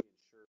 How can we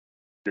ensure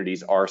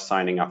communities are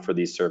signing up for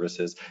these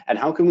services? And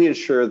how can we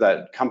ensure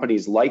that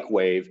companies like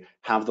Wave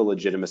have the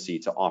legitimacy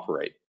to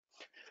operate?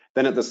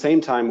 Then at the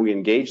same time, we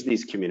engage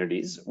these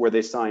communities where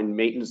they sign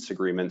maintenance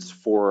agreements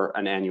for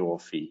an annual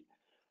fee.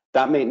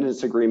 That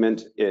maintenance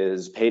agreement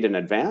is paid in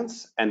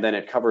advance, and then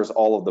it covers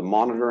all of the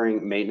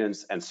monitoring,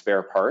 maintenance, and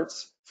spare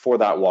parts for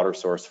that water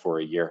source for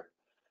a year.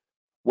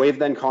 Wave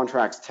then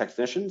contracts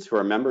technicians who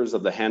are members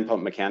of the Hand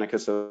Pump Mechanic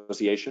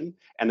Association,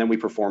 and then we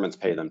performance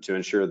pay them to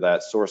ensure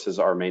that sources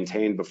are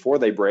maintained before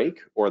they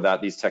break, or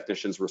that these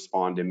technicians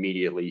respond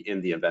immediately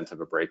in the event of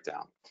a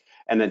breakdown.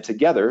 And then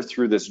together,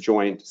 through this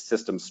joint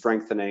system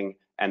strengthening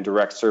and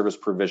direct service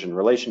provision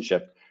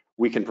relationship,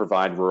 we can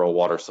provide rural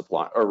water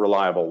supply or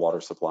reliable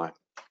water supply.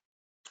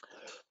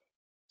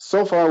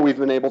 So far, we've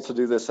been able to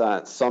do this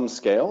at some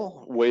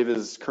scale. Wave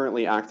is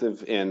currently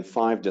active in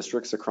 5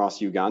 districts across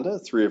Uganda,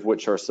 3 of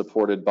which are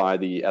supported by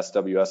the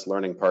SWS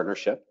Learning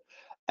Partnership.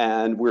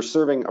 And we're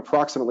serving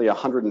approximately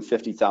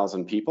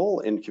 150,000 people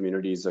in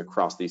communities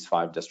across these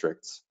 5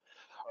 districts.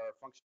 Our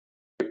function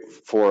rate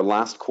for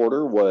last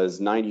quarter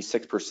was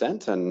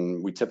 96%,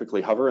 and we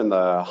typically hover in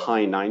the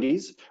high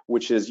 90s,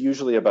 which is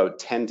usually about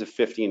 10 to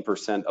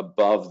 15%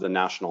 above the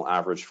national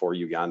average for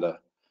Uganda.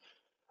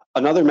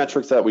 Another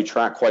metric that we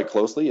track quite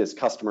closely is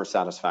customer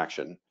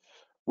satisfaction.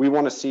 We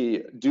want to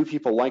see, do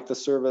people like the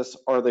service?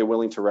 Are they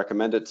willing to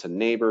recommend it to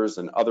neighbors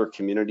and other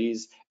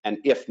communities? And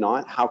if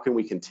not, how can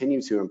we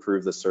continue to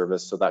improve the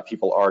service so that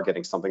people are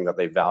getting something that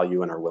they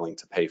value and are willing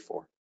to pay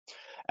for?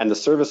 And the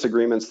service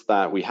agreements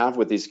that we have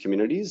with these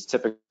communities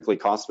typically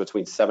cost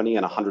between $70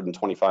 and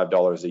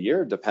 $125 a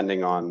year,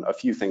 depending on a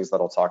few things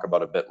that I'll talk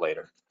about a bit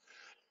later.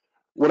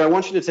 What I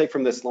want you to take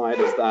from this slide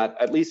is that,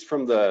 at least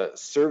from the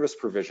service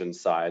provision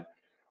side,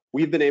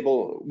 we've been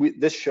able,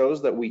 this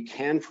shows that we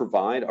can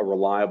provide a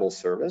reliable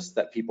service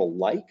that people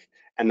like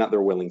and that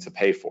they're willing to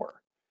pay for.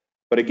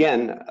 But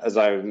again, as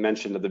I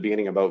mentioned at the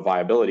beginning about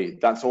viability,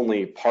 that's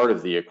only part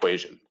of the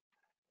equation.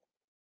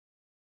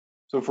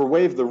 So for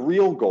Wave, the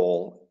real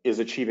goal is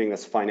achieving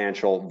this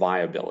financial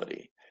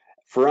viability.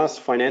 For us,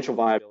 financial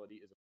viability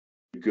is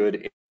a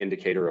good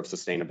indicator of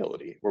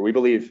sustainability, where we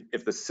believe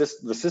if the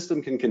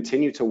system can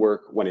continue to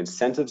work when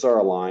incentives are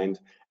aligned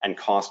and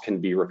costs can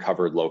be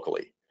recovered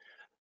locally.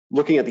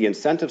 Looking at the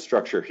incentive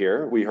structure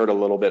here, we heard a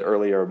little bit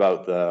earlier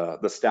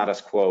about the status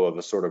quo of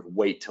a sort of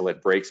wait till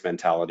it breaks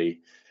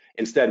mentality.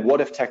 Instead,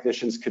 what if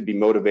technicians could be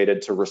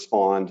motivated to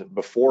respond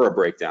before a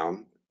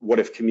breakdown? What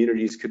if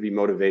communities could be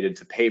motivated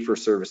to pay for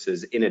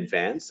services in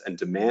advance and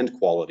demand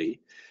quality?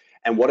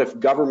 And what if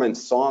government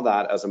saw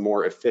that as a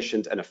more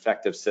efficient and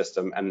effective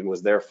system and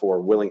was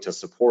therefore willing to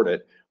support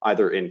it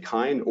either in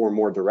kind or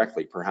more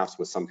directly, perhaps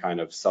with some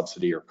kind of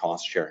subsidy or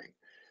cost sharing?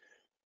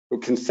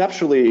 But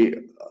conceptually,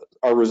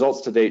 our results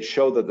to date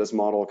show that this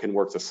model can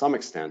work to some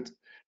extent,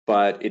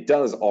 but it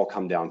does all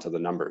come down to the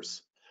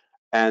numbers.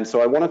 And so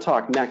I want to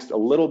talk next a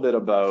little bit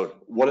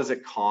about what does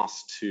it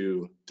cost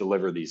to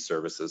deliver these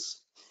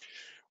services.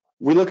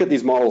 We look at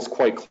these models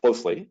quite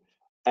closely,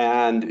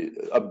 and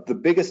the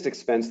biggest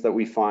expense that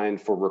we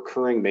find for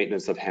recurring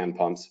maintenance of hand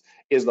pumps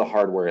is the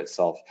hardware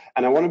itself.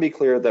 And I want to be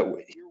clear that here we're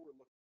looking at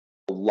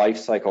the life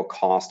cycle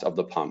cost of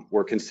the pump.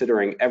 We're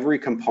considering every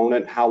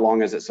component, how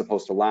long is it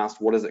supposed to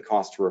last, what does it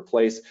cost to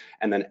replace,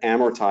 and then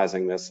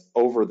amortizing this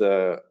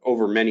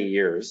over many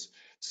years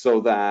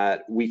so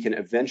that we can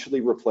eventually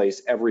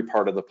replace every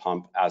part of the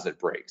pump as it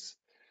breaks.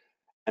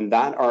 And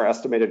that, our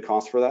estimated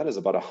cost for that is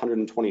about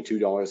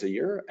 $122 a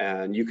year.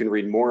 And you can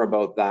read more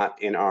about that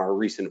in our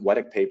recent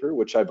WEDIC paper,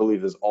 which I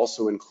believe is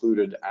also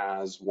included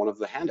as one of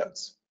the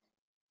handouts.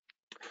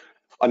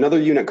 Another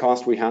unit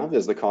cost we have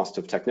is the cost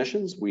of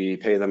technicians. We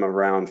pay them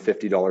around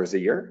 $50 a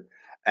year,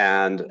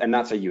 and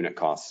that's a unit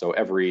cost. So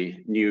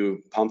every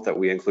new pump that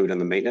we include in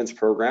the maintenance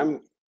program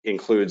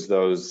includes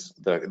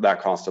that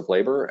cost of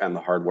labor and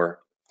the hardware.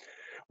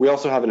 We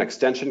also have an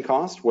extension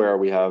cost where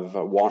we have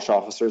WASH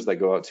officers that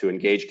go out to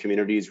engage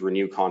communities,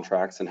 renew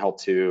contracts, and help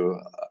to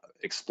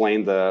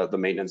explain the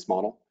maintenance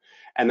model.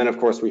 And then of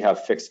course we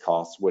have fixed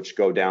costs, which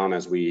go down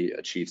as we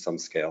achieve some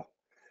scale.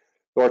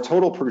 So our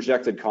total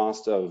projected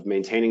cost of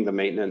maintaining the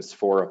maintenance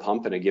for a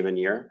pump in a given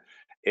year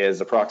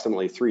is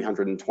approximately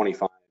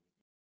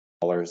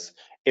 $325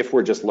 if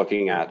we're just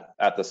looking at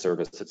the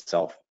service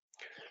itself.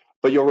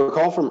 But you'll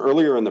recall from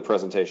earlier in the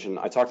presentation,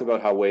 I talked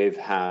about how Wave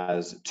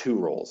has 2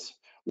 roles.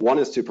 One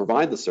is to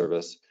provide the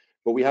service,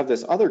 but we have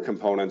this other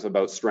component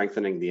about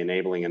strengthening the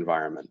enabling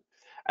environment.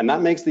 And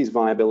that makes these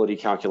viability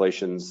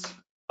calculations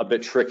a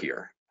bit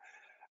trickier.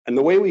 And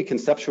the way we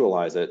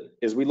conceptualize it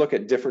is we look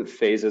at different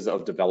phases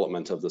of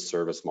development of the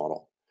service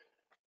model.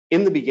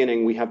 In the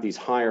beginning, we have these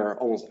higher,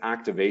 almost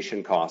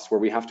activation costs where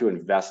we have to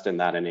invest in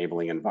that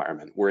enabling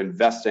environment. We're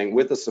investing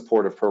with the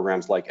support of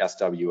programs like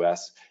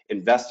SWS,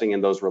 investing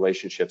in those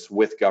relationships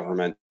with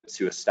government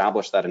to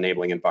establish that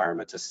enabling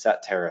environment, to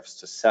set tariffs,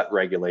 to set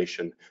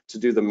regulation, to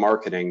do the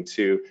marketing,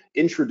 to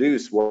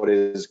introduce what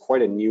is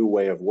quite a new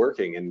way of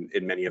working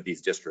in many of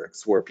these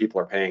districts where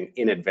people are paying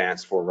in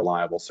advance for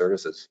reliable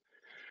services.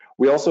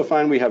 We also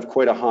find we have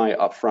quite a high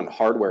upfront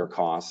hardware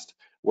cost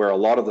where a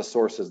lot of the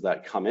sources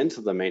that come into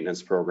the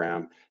maintenance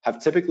program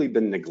have typically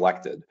been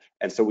neglected.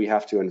 And so we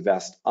have to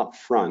invest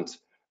upfront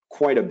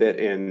quite a bit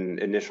in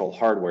initial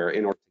hardware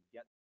in order to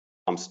get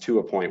pumps to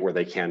a point where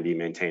they can be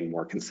maintained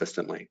more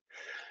consistently.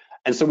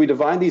 And so we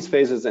divide these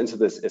phases into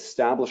this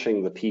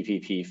establishing the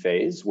PPP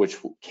phase, which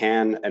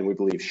can and we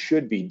believe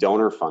should be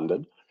donor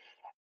funded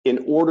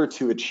in order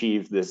to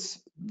achieve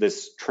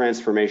this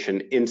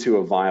transformation into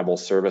a viable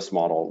service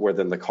model where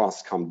then the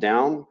costs come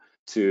down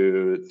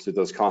to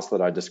those costs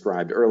that I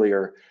described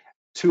earlier,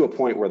 to a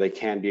point where they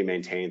can be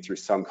maintained through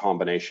some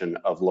combination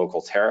of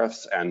local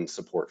tariffs and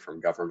support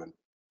from government.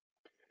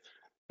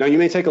 Now, you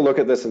may take a look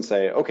at this and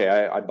say, okay,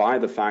 I buy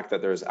the fact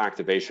that there's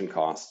activation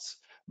costs,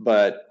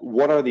 but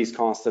what are these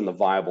costs in the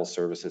viable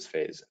services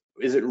phase?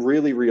 Is it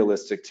really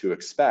realistic to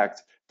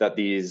expect that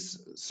these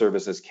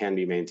services can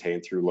be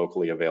maintained through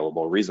locally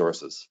available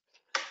resources?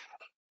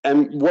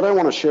 And what I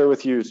want to share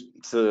with you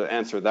to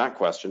answer that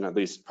question, at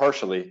least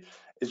partially,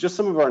 is just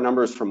some of our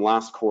numbers from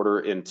last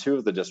quarter in 2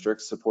 of the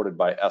districts supported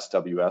by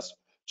SWS,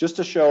 just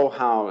to show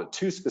how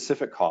 2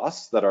 specific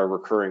costs that are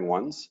recurring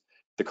ones,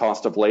 the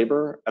cost of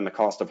labor and the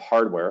cost of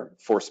hardware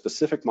for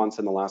specific months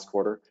in the last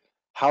quarter,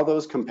 how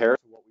those compare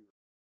to what we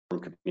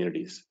heard from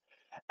communities.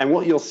 And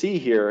what you'll see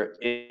here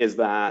is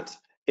that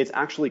it's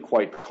actually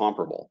quite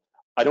comparable.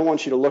 I don't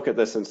want you to look at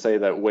this and say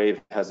that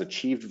WAVE has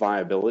achieved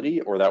viability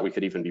or that we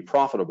could even be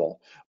profitable,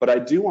 but I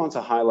do want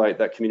to highlight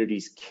that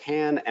communities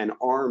can and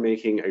are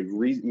making a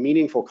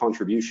meaningful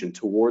contribution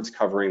towards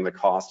covering the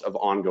cost of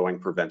ongoing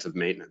preventive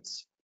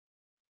maintenance.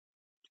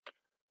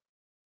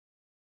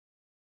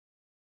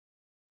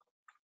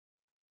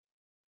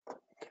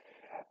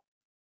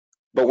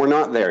 But we're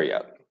not there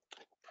yet.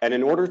 And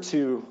in order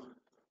to,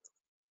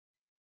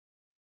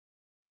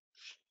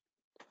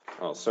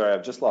 oh, sorry,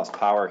 I've just lost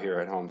power here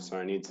at home, so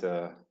I need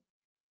to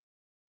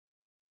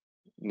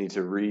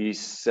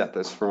reset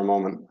this for a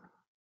moment.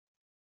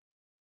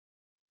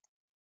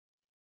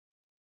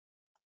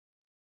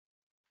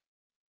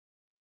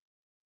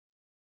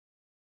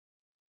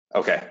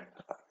 Okay,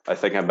 I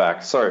think I'm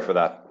back. Sorry for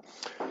that.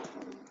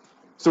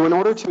 So in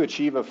order to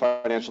achieve a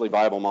financially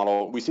viable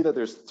model, we see that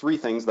there's 3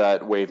 things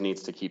that WAVE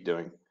needs to keep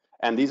doing.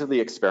 And these are the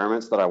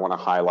experiments that I want to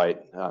highlight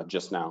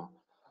just now.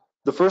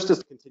 The first is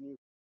to continue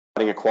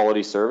providing a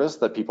quality service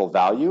that people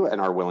value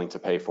and are willing to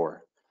pay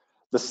for.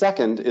 The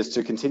second is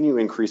to continue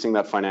increasing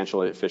that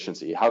financial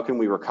efficiency. How can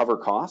we recover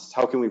costs?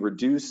 How can we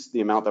reduce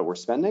the amount that we're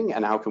spending?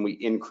 And how can we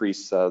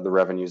increase the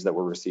revenues that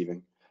we're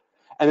receiving?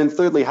 And then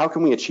thirdly, how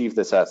can we achieve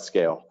this at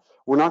scale?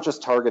 We're not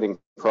just targeting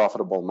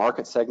profitable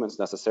market segments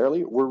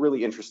necessarily. We're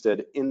really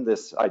interested in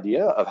this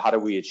idea of how do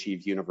we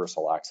achieve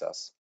universal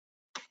access.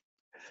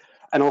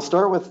 And I'll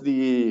start with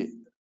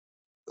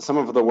some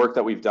of the work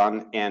that we've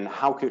done and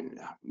how can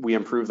we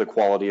improve the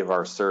quality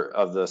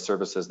of the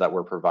services that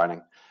we're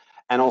providing.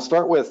 And I'll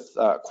start with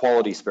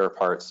quality spare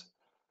parts.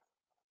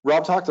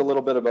 Rob talked a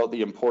little bit about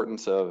the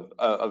importance of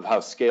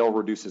how scale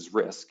reduces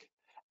risk.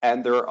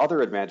 And there are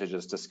other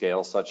advantages to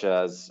scale, such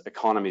as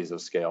economies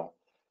of scale.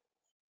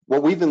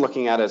 What we've been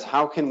looking at is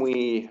how can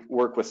we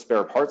work with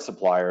spare parts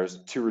suppliers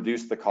to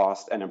reduce the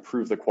cost and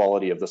improve the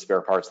quality of the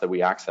spare parts that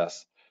we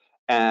access.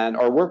 And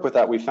our work with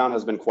that we found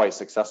has been quite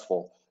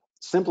successful,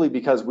 simply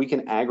because we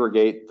can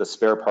aggregate the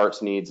spare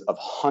parts needs of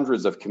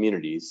hundreds of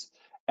communities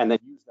and then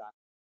use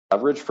that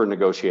leverage for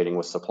negotiating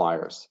with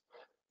suppliers.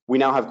 We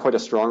now have quite a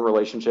strong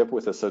relationship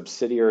with a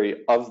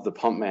subsidiary of the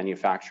pump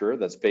manufacturer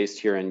that's based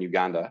here in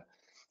Uganda,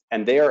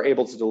 and they are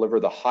able to deliver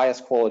the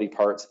highest quality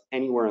parts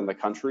anywhere in the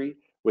country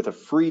with a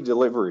free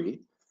delivery,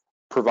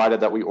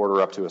 provided that we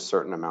order up to a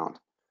certain amount.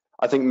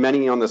 I think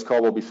many on this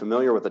call will be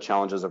familiar with the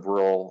challenges of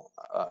rural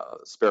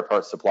spare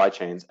parts supply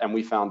chains, and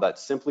we found that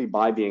simply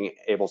by being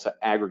able to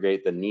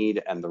aggregate the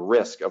need and the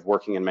risk of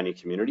working in many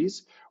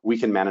communities, we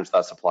can manage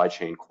that supply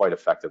chain quite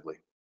effectively.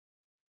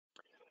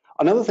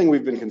 Another thing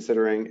we've been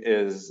considering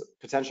is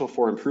potential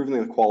for improving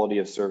the quality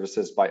of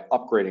services by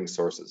upgrading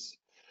sources.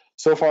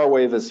 So far,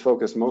 WAVE is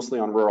focused mostly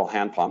on rural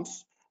hand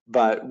pumps,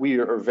 but we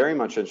are very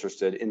much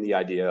interested in the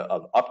idea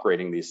of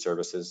upgrading these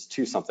services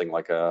to something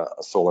like a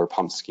solar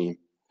pump scheme.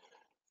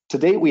 To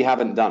date, we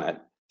haven't done it,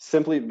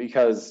 simply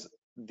because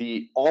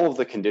all of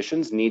the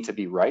conditions need to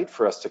be right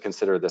for us to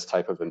consider this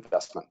type of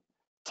investment.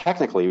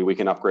 Technically, we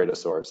can upgrade a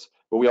source,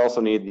 but we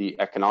also need the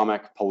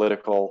economic,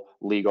 political,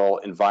 legal,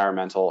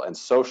 environmental, and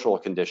social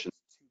conditions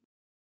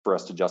for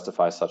us to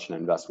justify such an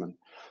investment.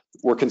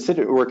 We're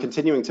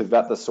continuing to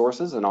vet the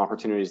sources and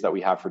opportunities that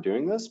we have for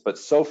doing this, but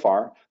so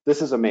far,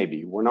 this is a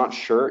maybe. We're not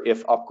sure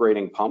if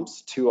upgrading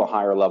pumps to a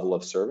higher level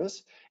of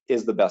service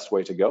is the best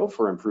way to go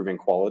for improving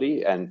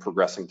quality and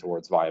progressing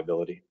towards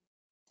viability.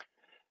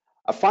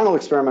 A final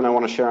experiment I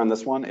want to share on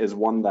this one is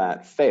one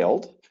that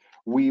failed.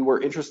 We were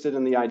interested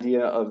in the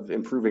idea of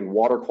improving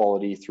water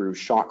quality through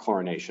shock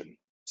chlorination,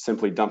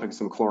 simply dumping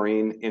some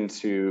chlorine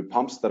into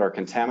pumps that are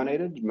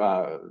contaminated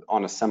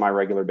on a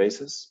semi-regular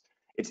basis.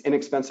 It's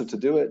inexpensive to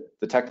do it.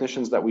 The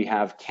technicians that we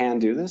have can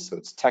do this, so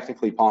it's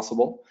technically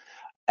possible.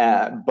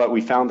 But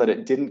we found that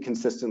it didn't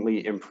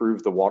consistently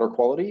improve the water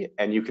quality,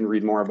 and you can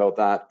read more about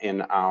that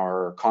in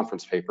our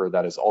conference paper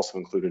that is also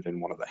included in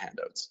one of the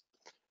handouts.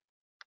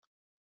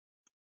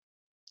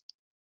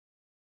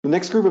 The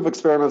next group of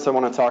experiments I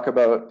want to talk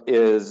about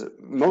is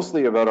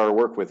mostly about our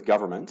work with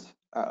government.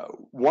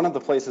 One of the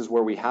places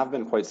where we have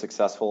been quite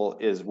successful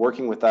is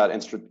working with that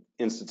institutional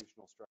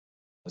structure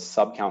at the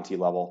sub-county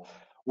level,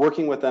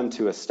 working with them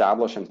to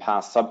establish and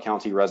pass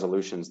sub-county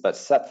resolutions that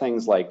set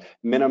things like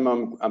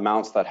minimum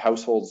amounts that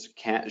households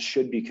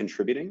should be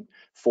contributing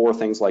for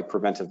things like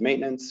preventive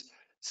maintenance,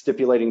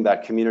 stipulating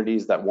that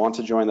communities that want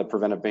to join the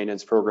preventive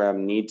maintenance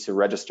program need to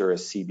register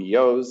as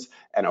CBOs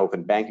and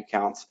open bank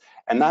accounts.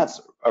 And that's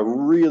a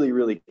really,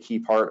 really key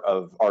part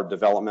of our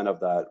development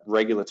of that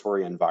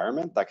regulatory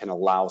environment that can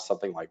allow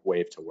something like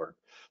WAVE to work.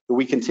 But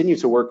we continue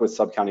to work with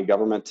sub-county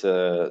government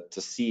to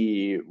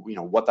see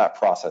what that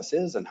process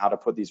is and how to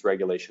put these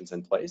regulations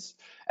in place.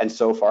 And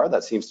so far,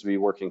 that seems to be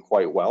working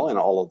quite well in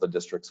all of the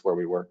districts where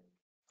we work.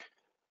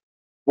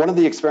 One of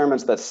the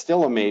experiments that's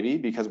still a maybe,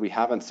 because we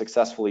haven't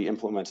successfully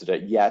implemented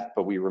it yet,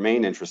 but we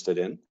remain interested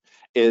in,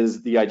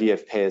 is the idea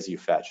of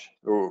pay-as-you-fetch.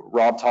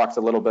 Rob talked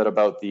a little bit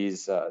about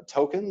these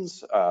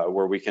tokens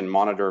where we can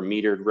monitor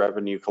metered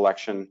revenue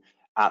collection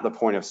at the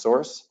point of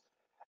source.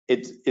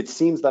 It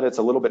seems that it's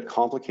a little bit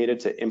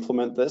complicated to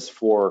implement this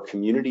for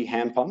community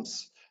hand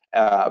pumps,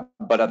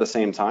 but at the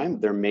same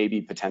time, there may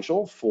be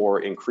potential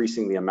for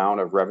increasing the amount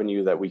of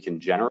revenue that we can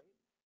generate,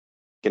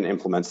 can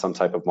implement some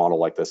type of model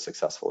like this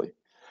successfully.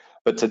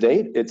 But to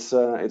date, it's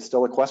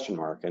still a question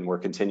mark, and we're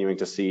continuing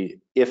to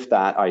see if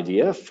that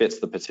idea fits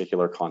the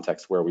particular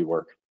context where we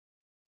work.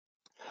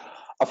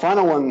 A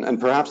final one, and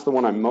perhaps the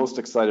one I'm most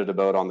excited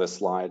about on this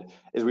slide,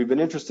 is we've been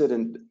interested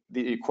in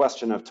the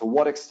question of to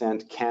what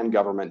extent can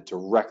government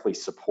directly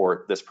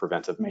support this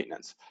preventive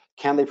maintenance?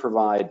 Can they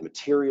provide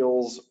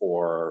materials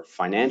or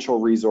financial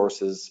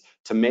resources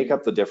to make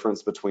up the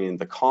difference between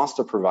the cost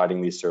of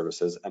providing these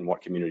services and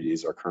what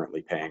communities are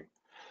currently paying?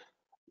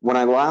 When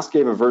I last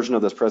gave a version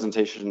of this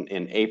presentation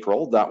in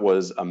April, that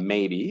was a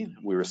maybe.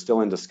 We were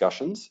still in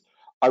discussions.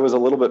 I was a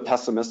little bit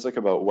pessimistic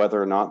about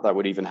whether or not that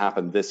would even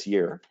happen this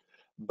year,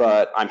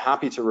 but I'm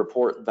happy to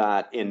report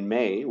that in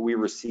May, we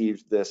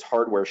received this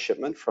hardware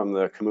shipment from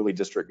the Kamuli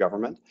District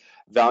Government,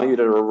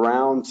 valued at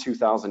around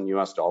 $2,000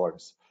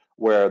 US,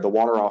 where the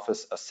Water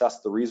Office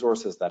assessed the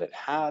resources that it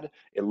had,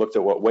 it looked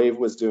at what WAVE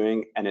was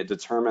doing, and it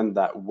determined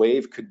that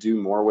WAVE could do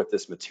more with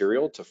this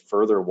material to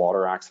further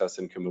water access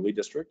in Kamuli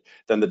District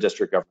than the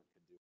district government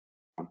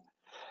could do.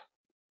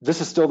 This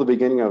is still the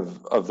beginning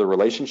of the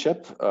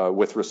relationship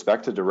with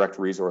respect to direct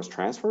resource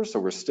transfer,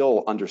 so we're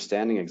still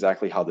understanding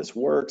exactly how this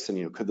works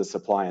and could this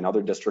apply in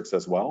other districts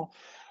as well.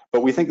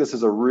 But we think this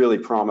is a really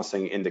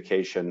promising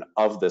indication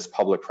of this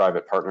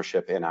public-private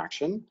partnership in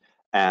action.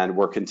 And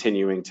we're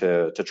continuing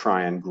to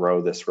try and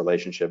grow this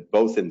relationship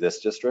both in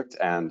this district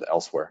and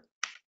elsewhere.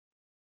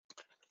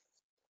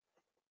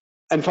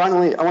 And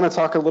finally, I want to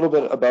talk a little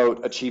bit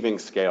about achieving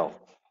scale.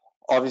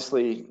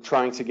 Obviously,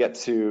 trying to get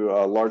to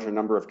a larger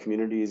number of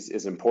communities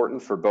is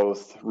important for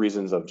both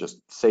reasons of just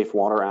safe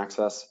water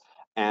access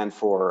and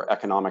for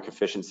economic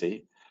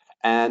efficiency.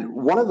 And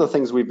one of the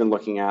things we've been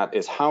looking at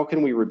is how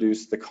can we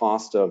reduce the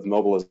cost of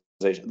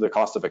mobilization, the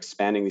cost of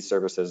expanding these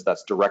services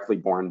that's directly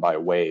borne by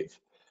WAVE.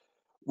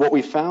 What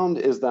we found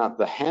is that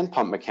the hand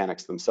pump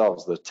mechanics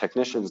themselves, the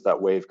technicians that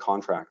WAVE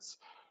contracts,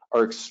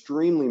 are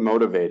extremely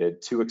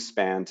motivated to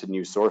expand to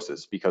new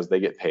sources because they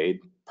get paid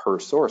per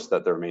source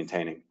that they're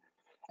maintaining.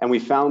 And we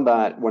found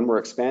that when we're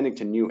expanding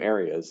to new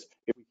areas,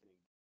 if we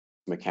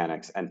can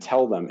mechanics and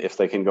tell them if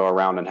they can go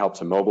around and help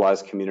to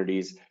mobilize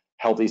communities,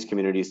 help these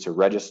communities to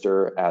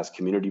register as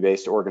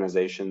community-based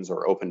organizations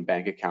or open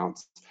bank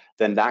accounts,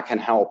 then that can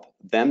help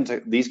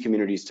these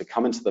communities to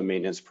come into the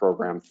maintenance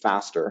program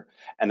faster,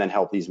 and then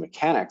help these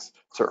mechanics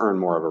to earn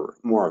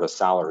more of a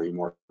salary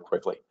more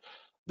quickly.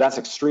 That's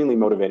extremely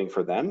motivating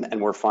for them,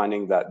 and we're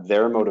finding that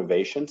their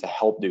motivation to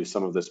help do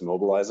some of this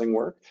mobilizing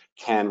work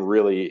can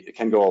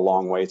go a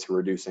long way to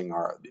reducing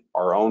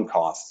our own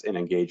costs in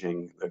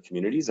engaging the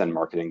communities and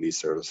marketing these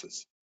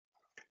services.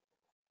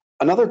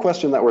 Another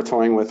question that we're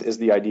toying with is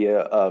the idea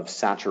of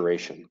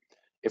saturation.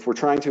 If we're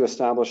trying to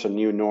establish a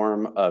new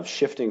norm of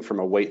shifting from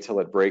a wait till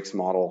it breaks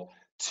model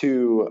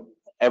to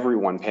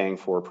everyone paying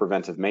for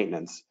preventive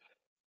maintenance,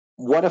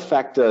 what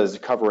effect does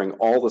covering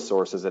all the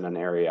sources in an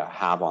area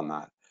have on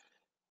that?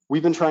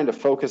 We've been trying to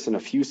focus in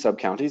a few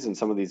sub-counties in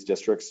some of these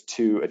districts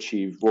to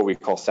achieve what we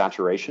call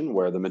saturation,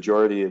 where the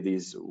majority of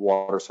these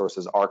water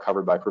sources are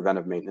covered by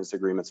preventive maintenance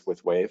agreements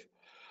with WAVE.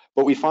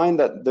 But we find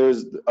that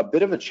there's a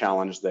bit of a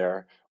challenge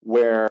there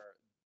where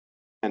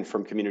and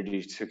from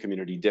community to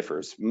community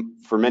differs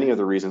for many of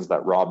the reasons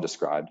that Rob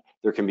described.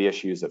 There can be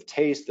issues of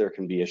taste, there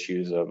can be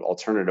issues of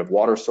alternative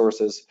water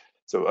sources.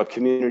 So a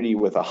community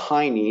with a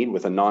high need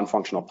with a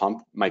non-functional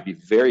pump might be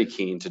very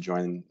keen to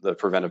join the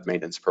preventive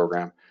maintenance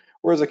program,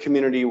 whereas a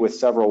community with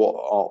several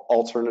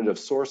alternative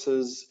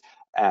sources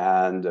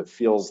and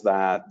feels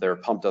that their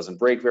pump doesn't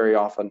break very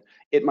often,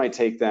 it might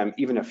take them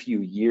even a few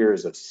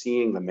years of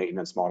seeing the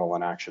maintenance model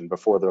in action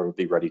before they'll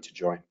be ready to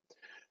join.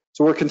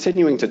 So we're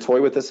continuing to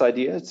toy with this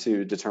idea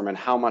to determine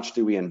how much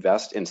do we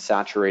invest in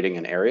saturating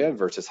an area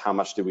versus how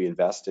much do we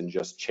invest in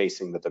just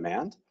chasing the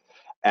demand,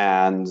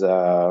 and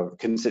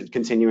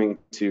continuing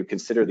to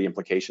consider the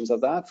implications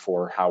of that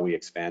for how we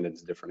expand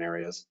into different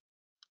areas.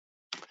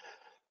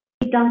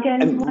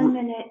 Duncan, and 1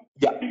 minute.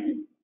 Yeah.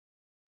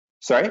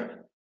 Sorry?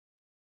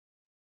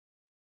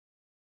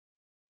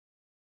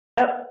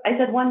 Oh, I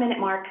said 1 minute,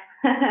 Mark.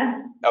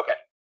 Okay.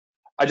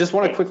 I just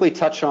want to quickly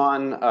touch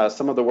on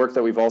some of the work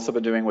that we've also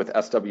been doing with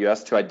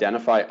SWS to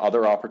identify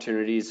other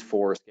opportunities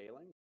for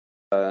scaling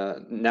a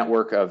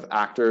network of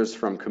actors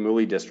from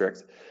Kamuli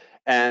District.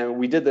 And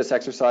we did this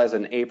exercise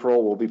in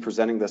April. We'll be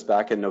presenting this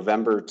back in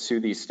November to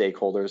these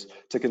stakeholders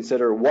to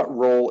consider what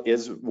role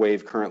is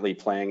WAVE currently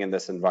playing in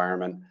this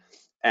environment,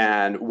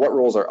 and what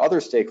roles are other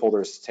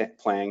stakeholders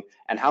playing,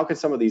 and how can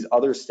some of these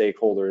other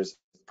stakeholders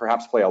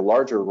perhaps play a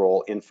larger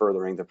role in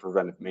furthering the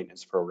preventive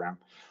maintenance program.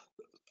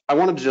 I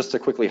wanted to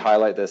quickly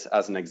highlight this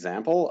as an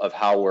example of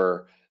how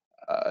we're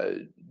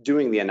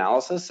doing the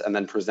analysis and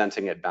then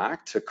presenting it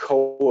back to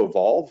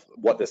co-evolve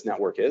what this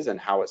network is and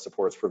how it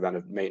supports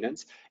preventive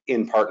maintenance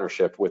in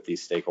partnership with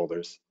these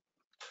stakeholders.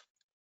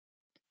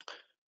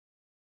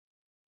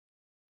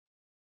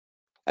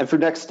 And for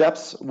next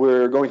steps,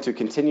 we're going to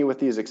continue with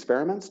these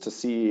experiments to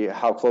see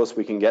how close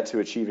we can get to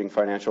achieving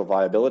financial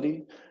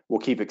viability. We'll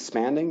keep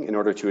expanding in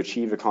order to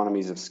achieve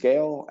economies of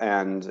scale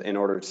and in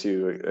order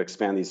to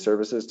expand these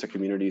services to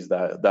communities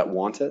that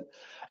want it.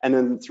 And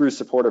then through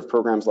support of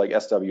programs like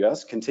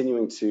SWS,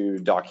 continuing to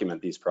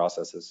document these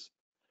processes.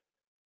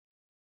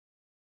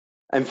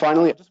 And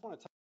finally, I just want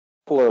to touch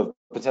on a couple of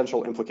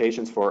potential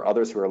implications for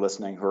others who are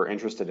listening who are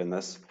interested in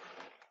this.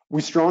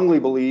 We strongly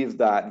believe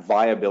that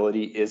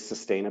viability is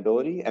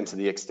sustainability, and to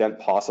the extent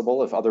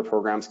possible, if other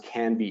programs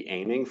can be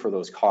aiming for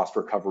those cost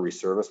recovery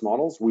service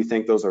models, we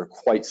think those are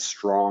quite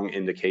strong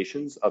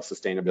indications of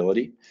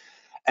sustainability.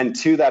 And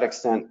to that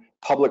extent,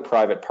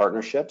 public-private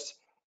partnerships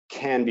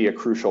can be a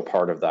crucial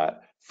part of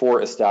that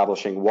for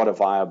establishing what a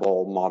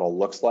viable model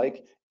looks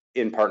like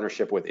in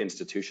partnership with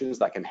institutions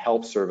that can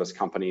help service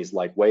companies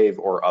like WAVE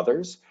or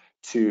others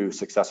to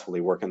successfully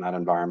work in that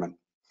environment.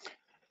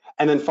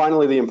 And then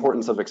finally, the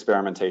importance of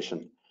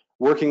experimentation.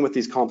 Working with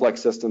these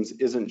complex systems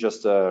isn't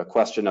just a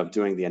question of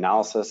doing the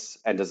analysis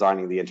and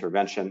designing the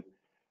intervention.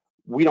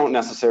 We don't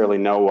necessarily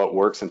know what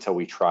works until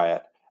we try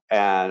it.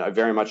 And I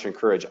very much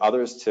encourage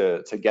others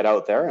to get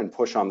out there and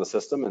push on the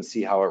system and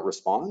see how it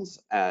responds.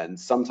 And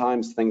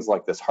sometimes things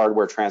like this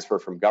hardware transfer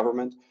from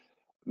government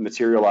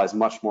materialize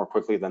much more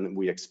quickly than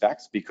we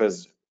expect,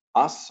 because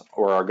us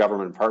or our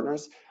government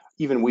partners,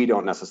 even we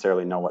don't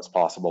necessarily know what's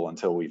possible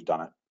until we've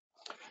done it.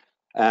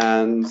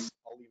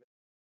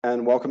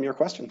 And welcome your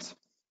questions.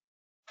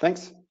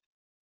 Thanks.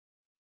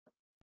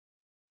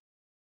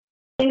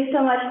 Thanks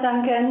so much,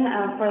 Duncan,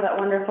 for that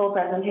wonderful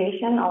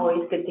presentation.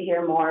 Always good to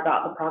hear more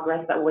about the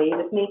progress that WAVE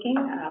is making,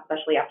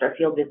 especially after a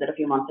field visit a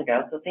few months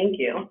ago. So thank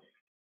you.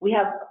 We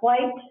have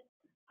quite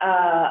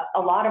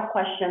a lot of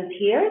questions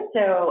here.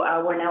 So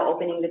we're now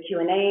opening the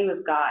Q&A.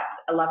 We've got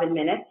 11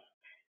 minutes.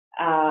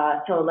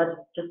 So let's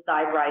just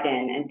dive right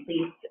in, and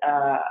please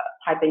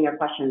type in your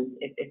questions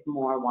if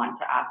more want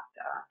to ask.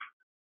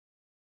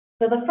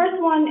 So the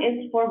first one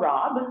is for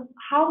Rob.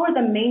 How were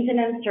the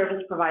maintenance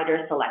service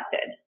providers selected?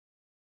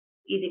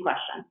 Easy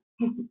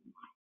question.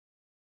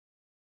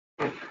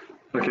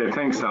 Okay,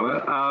 thanks,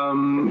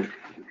 Ella.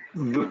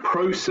 The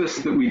process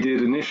that we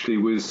did initially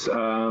was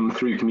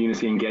through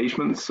community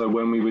engagement. So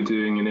when we were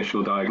doing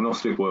initial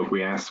diagnostic work,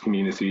 we asked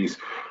communities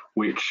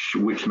which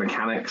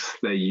mechanics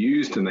they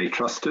used and they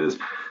trusted.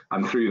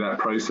 And through that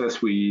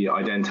process, we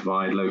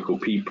identified local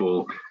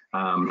people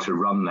to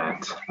run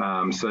that.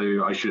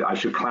 So I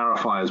should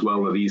clarify as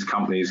well that these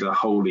companies are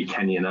wholly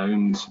Kenyan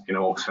owned. You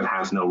know, Oxford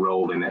has no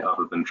role in it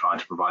other than trying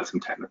to provide some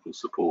technical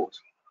support.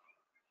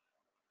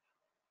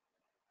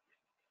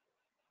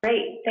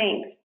 Great,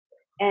 thanks.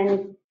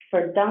 And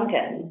for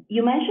Duncan,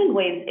 you mentioned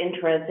WAVE's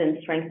interest in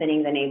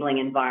strengthening the enabling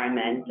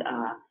environment.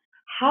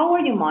 How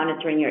are you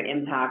monitoring your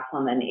impacts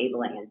on the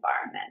enabling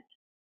environment?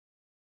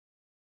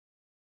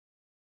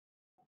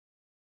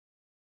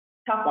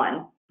 Tough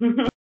one.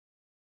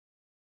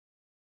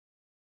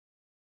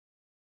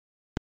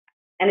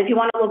 And if you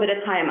want a little bit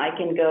of time, I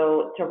can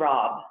go to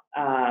Rob.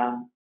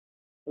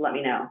 Let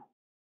me know.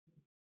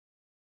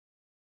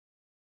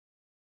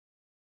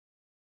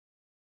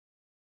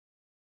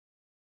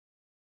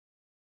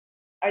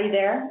 Are you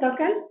there,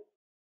 Duncan?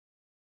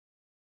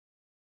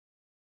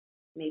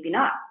 Maybe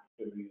not.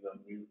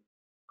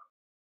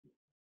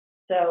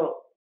 So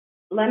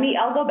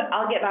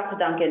I'll get back to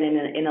Duncan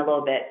in a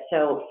little bit.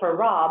 So for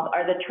Rob,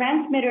 are the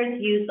transmitters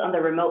used on the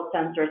remote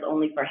sensors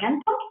only for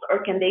hand pumps,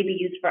 or can they be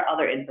used for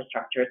other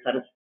infrastructure such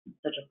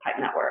as pipe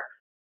network?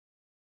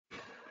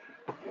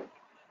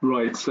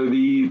 Right, so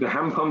the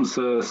hand pumps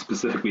are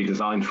specifically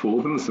designed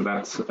for them, so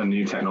that's a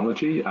new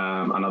technology,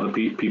 and other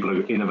people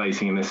are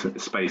innovating in this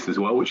space as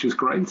well, which is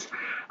great.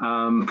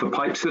 For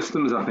pipe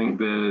systems, I think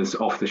there's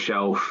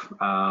off-the-shelf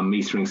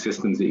metering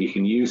systems that you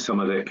can use. Some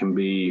of it can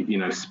be,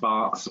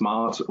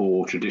 smart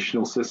or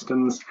traditional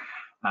systems.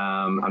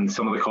 And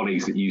some of the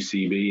colleagues at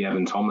UCB,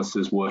 Evan Thomas,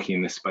 is working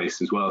in this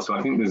space as well. So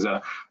I think there's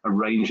a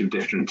range of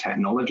different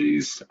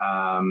technologies,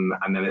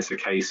 and then it's a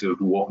case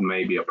of what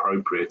may be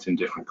appropriate in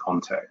different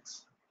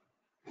contexts.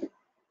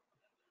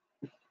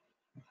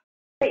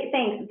 Great,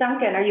 thanks.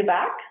 Duncan, are you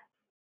back?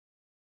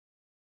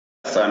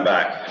 Yes, I'm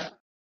back.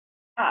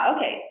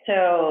 Okay,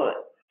 so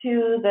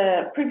to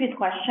the previous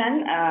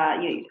question,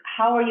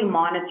 how are you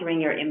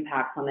monitoring your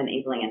impacts on the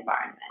enabling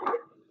environment?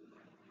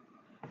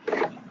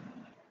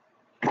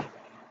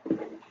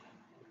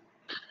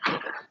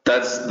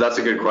 That's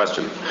a good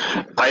question.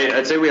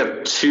 I'd say we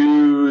have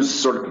two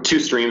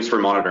streams for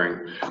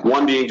monitoring.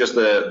 One being just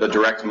the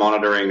direct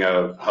monitoring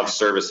of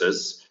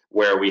services,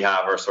 where we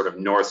have our sort of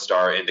North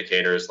Star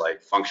indicators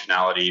like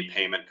functionality,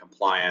 payment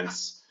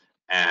compliance,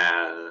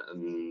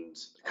 and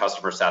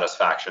customer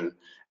satisfaction.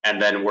 And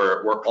then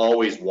we're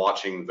always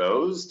watching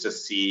those to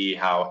see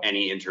how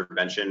any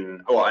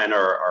intervention, and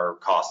our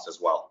cost as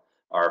well,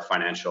 our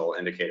financial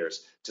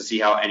indicators, to see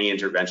how any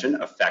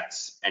intervention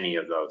affects any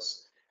of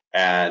those.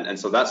 And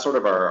so that's sort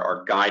of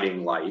our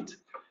guiding light.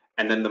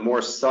 And then the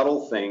more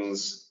subtle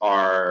things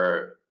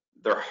they're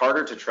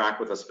harder to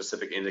track with a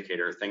specific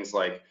indicator, things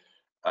like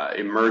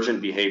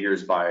emergent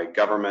behaviors by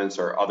governments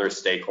or other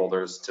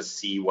stakeholders to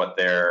see what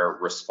their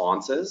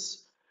response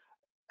is.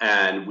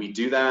 And we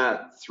do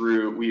that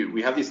through,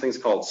 we have these things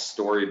called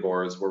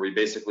storyboards, where we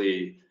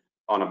basically,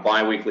 on a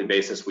bi-weekly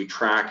basis, we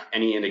track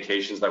any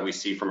indications that we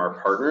see from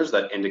our partners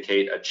that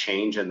indicate a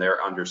change in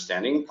their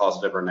understanding,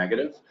 positive or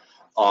negative,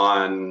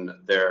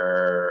 on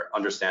their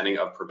understanding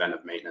of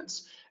preventive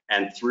maintenance.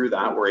 And through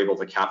that, we're able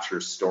to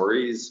capture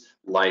stories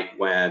like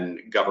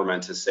when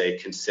government is, say,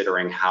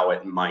 considering how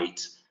it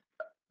might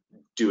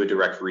do a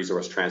direct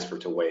resource transfer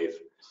to WAVE.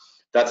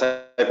 That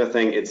type of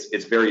thing,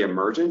 it's very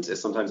emergent.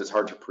 Sometimes it's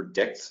hard to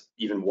predict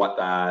even what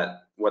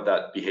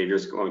that behavior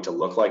is going to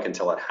look like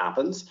until it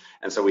happens.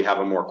 And so we have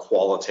a more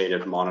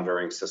qualitative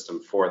monitoring system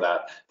for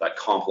that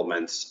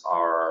complements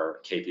our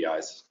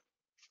KPIs.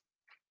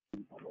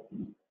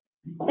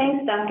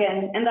 Thanks,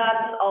 Duncan. And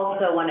that's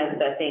also one of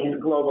the things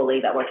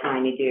globally that we're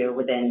trying to do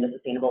within the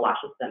Sustainable Wash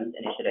Systems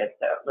Initiative,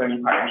 so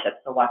learning partnerships.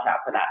 So watch out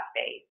for that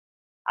space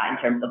in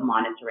terms of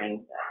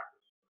monitoring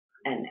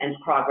and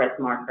progress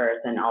markers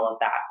and all of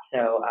that.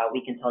 So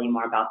we can tell you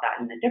more about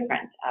that in a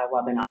different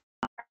webinar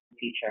in the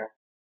future.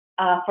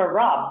 For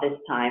Rob this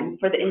time,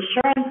 for the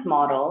insurance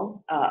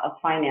model of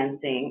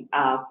financing,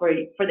 for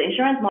the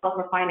insurance model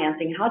for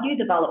financing, how do you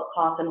develop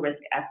cost and risk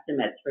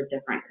estimates for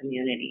different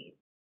communities?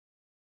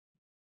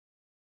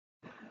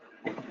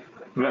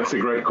 That's a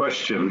great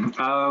question.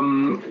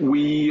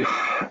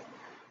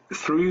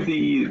 Through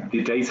the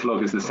data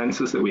loggers, the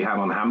sensors that we have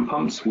on hand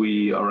pumps,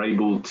 we are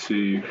able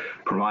to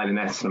provide an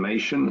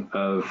estimation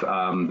of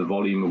the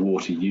volume of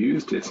water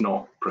used. It's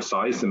not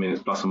precise, I mean,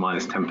 it's plus or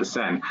minus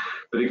 10%,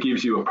 but it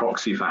gives you a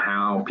proxy for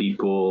how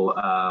people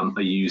are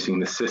using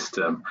the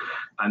system.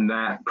 And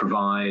that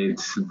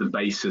provides the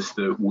basis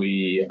that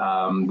we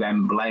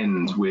then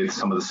blend with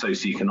some of the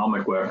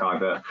socioeconomic work,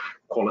 either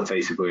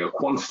qualitatively or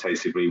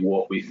quantitatively,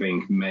 what we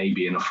think may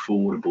be an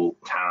affordable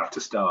tariff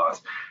to start.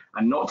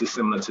 And not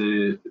dissimilar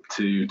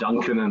to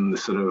Duncan and the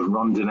sort of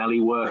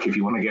Rondinelli work, if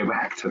you want to go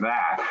back to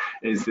that,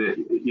 is that,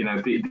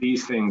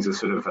 these things are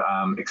sort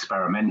of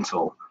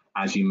experimental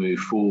as you move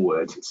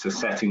forward. So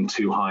setting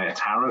too high a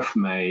tariff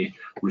may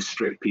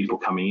restrict people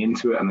coming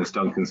into it. And as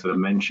Duncan sort of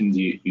mentioned,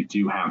 you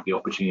do have the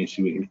opportunity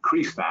to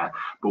increase that.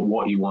 But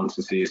what you want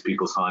to see is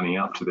people signing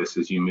up to this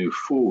as you move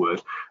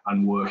forward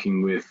and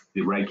working with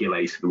the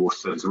regulator, the water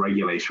service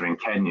regulator in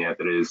Kenya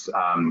that is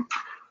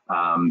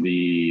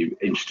the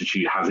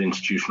institute has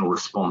institutional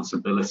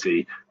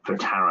responsibility for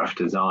tariff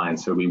design.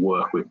 So we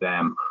work with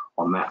them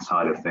on that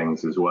side of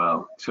things as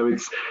well. So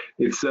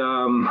it's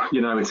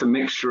a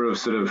mixture of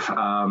sort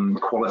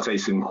of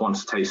qualitative and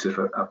quantitative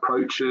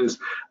approaches,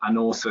 and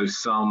also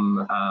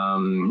some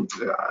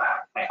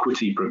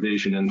equity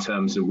provision in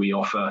terms of we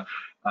offer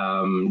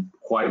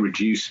quite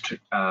reduced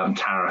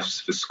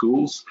tariffs for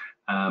schools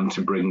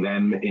to bring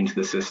them into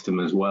the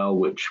system as well,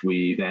 which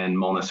we then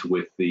monitor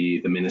with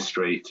the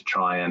ministry to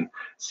try and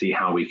see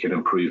how we can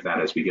improve that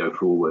as we go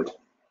forward.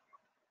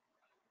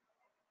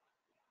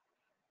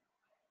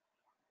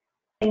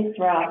 Thanks,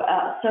 Rob.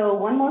 So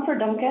one more for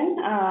Duncan.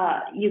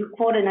 You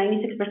quote a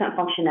 96%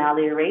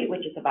 functionality rate,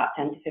 which is about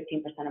 10 to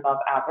 15% above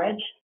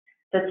average.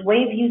 Does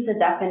WAVE use a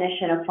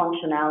definition of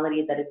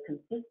functionality that is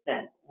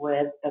consistent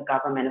with the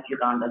government of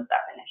Uganda's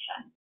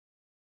definition?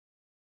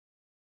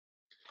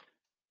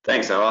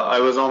 Thanks, Ella. I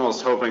was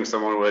almost hoping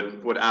someone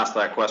would ask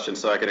that question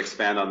so I could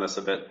expand on this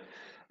a bit.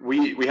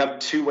 We have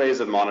two ways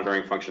of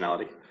monitoring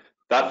functionality.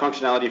 That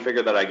functionality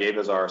figure that I gave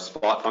is our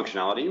spot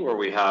functionality, where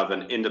we have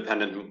an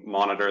independent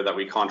monitor that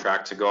we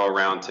contract to go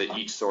around to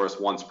each source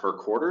once per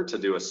quarter to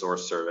do a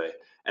source survey.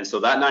 And so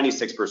that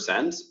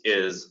 96%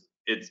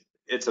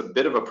 it's a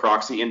bit of a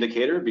proxy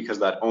indicator, because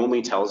that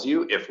only tells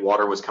you if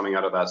water was coming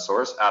out of that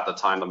source at the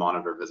time the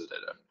monitor visited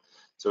it.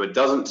 So it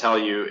doesn't tell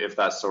you if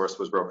that source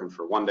was broken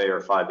for 1 day or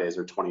 5 days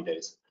or 20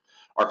 days.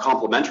 Our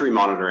complementary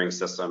monitoring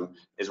system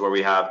is where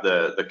we have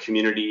the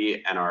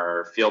community and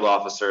our field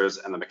officers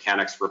and the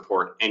mechanics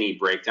report any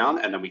breakdown,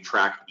 and then we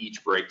track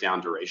each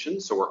breakdown duration.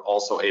 So we're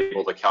also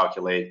able to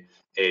calculate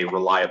a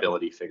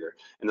reliability figure.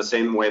 In the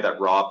same way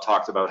that Rob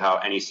talked about how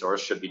any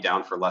source should be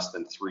down for less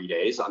than 3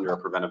 days under a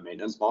preventive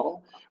maintenance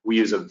model, we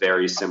use a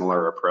very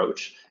similar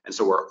approach. And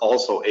so we're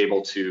also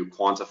able to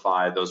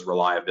quantify those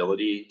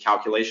reliability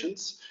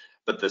calculations.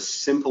 But the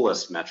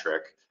simplest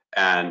metric,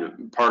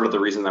 and part of the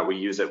reason that we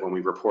use it when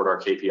we report our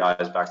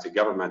KPIs back to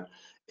government,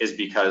 is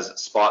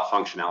because spot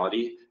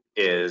functionality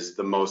is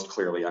the most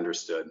clearly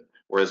understood.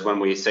 Whereas when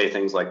we say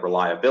things like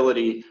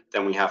reliability,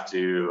 then we have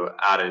to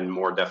add in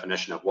more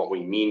definition of what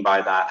we mean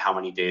by that, how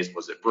many days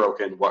was it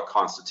broken, what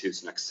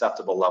constitutes an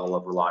acceptable level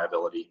of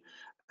reliability,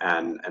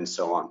 and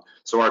so on.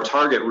 So our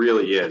target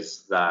really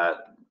is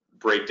that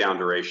breakdown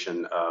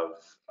duration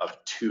of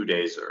 2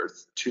 days or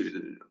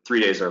 3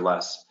 days or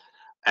less.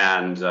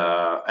 And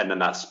then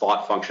that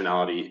spot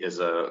functionality is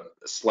a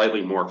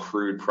slightly more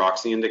crude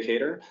proxy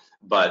indicator,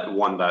 but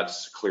one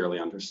that's clearly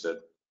understood.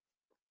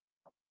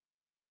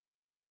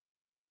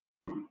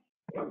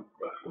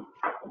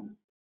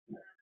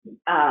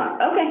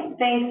 Okay,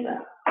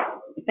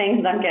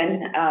 thanks,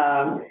 Duncan.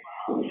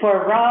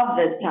 For Rob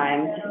this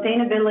time,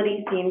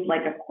 sustainability seems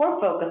like a core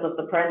focus of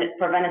the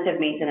preventative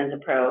maintenance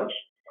approach.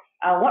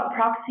 What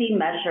proxy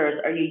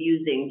measures are you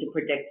using to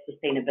predict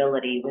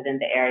sustainability within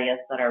the areas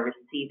that are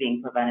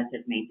receiving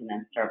preventative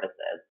maintenance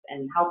services?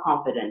 And how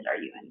confident are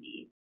you in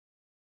these?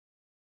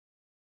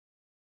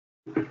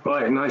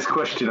 Right, nice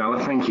question,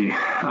 Ella, thank you.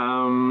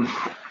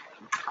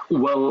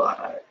 Well,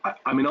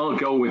 I mean, our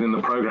goal within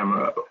the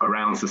program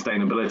around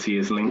sustainability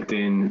is linked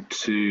in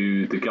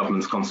to the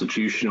government's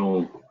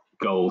constitutional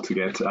goal to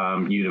get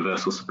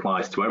universal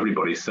supplies to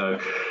everybody. So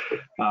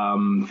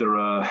there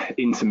are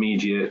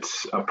intermediate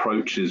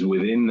approaches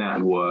within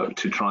that work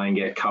to try and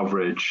get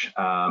coverage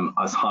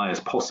as high as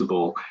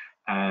possible,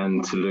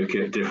 and to look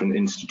at different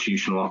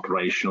institutional,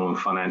 operational and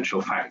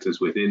financial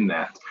factors within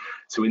that.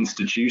 So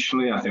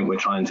institutionally, I think we're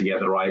trying to get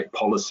the right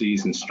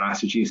policies and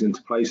strategies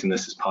into place, and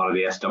this is part of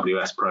the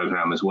SWS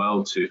program as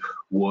well, to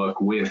work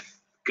with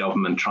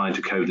government trying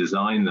to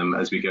co-design them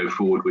as we go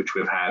forward, which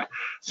we've had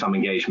some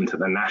engagement at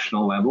the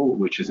national level,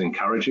 which is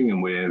encouraging,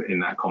 and we're in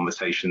that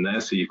conversation there.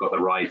 So you've got the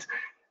right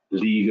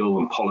legal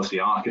and policy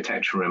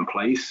architecture in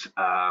place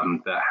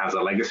that has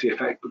a legacy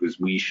effect, because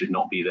we should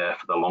not be there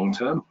for the long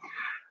term.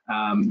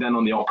 Then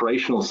on the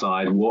operational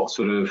side, what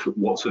sort of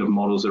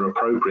models are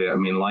appropriate? I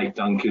mean, like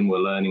Duncan, we're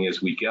learning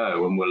as we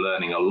go, and we're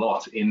learning a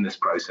lot in this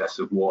process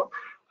of what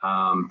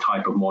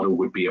type of model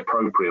would be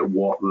appropriate,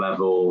 what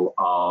level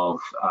of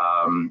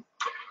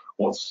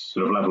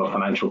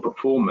financial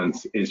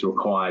performance is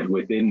required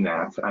within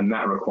that, and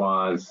that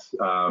requires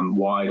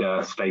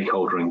wider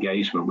stakeholder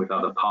engagement with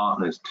other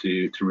partners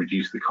to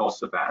reduce the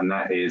cost of that, and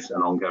that is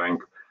an ongoing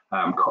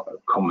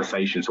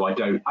conversation. So I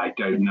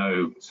don't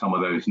know some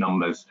of those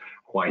numbers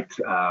quite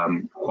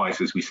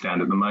as we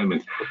stand at the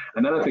moment.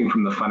 Another thing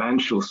from the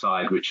financial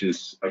side, which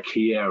is a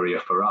key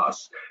area for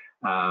us,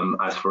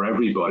 as for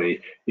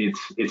everybody,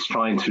 it's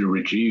trying to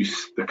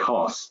reduce the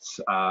costs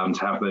to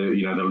have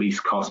the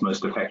least cost,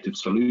 most effective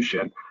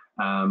solution,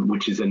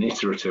 which is an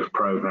iterative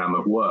program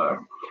of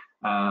work.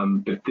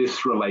 But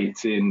this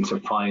relates into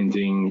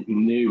finding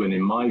new and,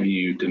 in my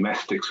view,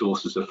 domestic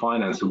sources of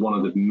finance. And one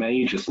of the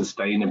major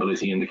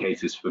sustainability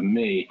indicators for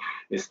me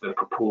is the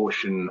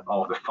proportion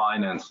of the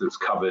finance that's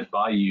covered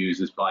by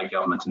users, by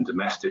government and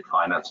domestic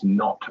finance,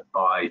 not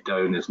by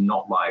donors,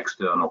 not by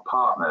external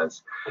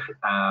partners.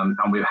 And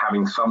we're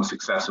having some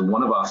success in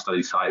one of our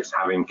study sites,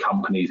 having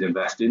companies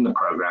invest in the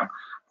program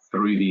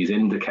through these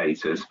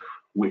indicators,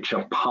 which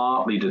are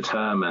partly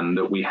determined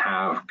that we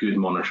have good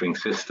monitoring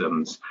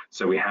systems.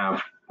 So we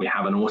have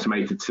an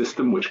automated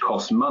system which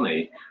costs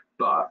money,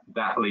 but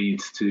that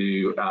leads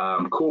to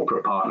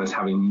corporate partners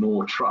having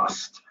more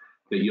trust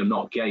that you're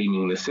not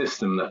gaming the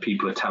system, that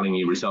people are telling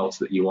you results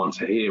that you want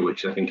to hear,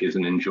 which I think is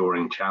an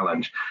enduring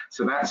challenge.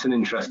 So that's an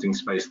interesting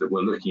space that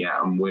we're looking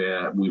at, and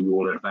we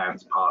will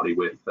advance partly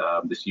with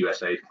this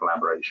USAID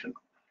collaboration.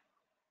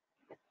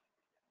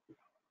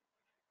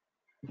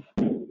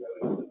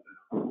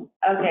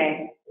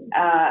 Okay,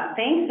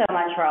 thanks so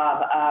much,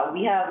 Rob.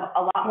 We have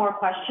a lot more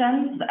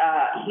questions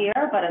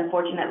here, but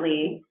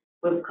unfortunately,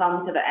 we've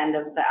come to the end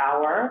of the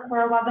hour for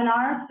our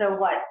webinar. So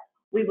what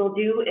we will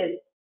do is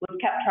we've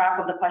kept track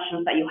of the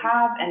questions that you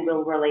have, and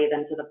we'll relay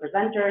them to the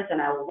presenters,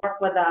 and I will work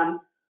with them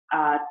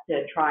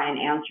to try and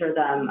answer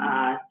them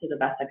to the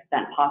best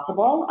extent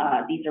possible.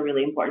 These are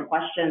really important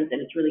questions,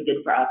 and it's really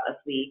good for us as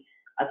we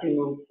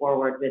move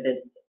forward with this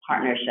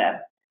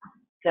partnership.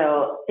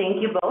 So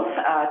thank you both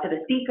to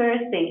the speakers.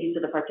 Thank you to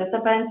the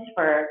participants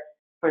for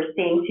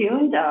staying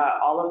tuned.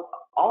 All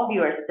of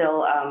you are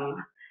still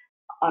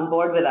on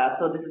board with us,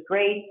 so this is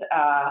great.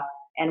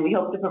 And we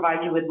hope to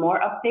provide you with more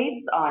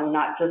updates on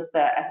not just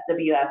the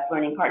SWS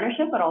Learning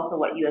Partnership, but also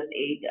what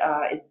USAID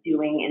is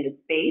doing in the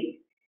space.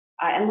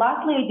 And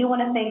lastly, I do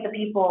want to thank the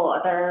people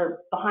that are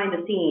behind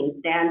the scenes.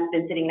 Dan's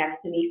been sitting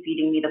next to me,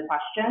 feeding me the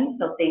questions,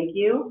 so thank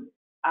you.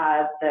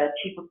 The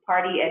Chief of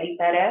Party, Eddie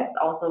Perez,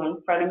 also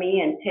in front of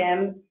me, and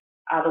Tim,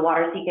 the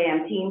Water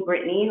CKM team,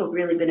 Brittany, who've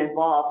really been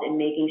involved in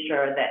making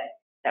sure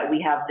that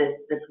we have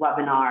this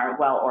webinar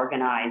well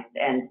organized.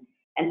 And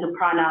to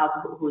Pranav,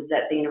 who's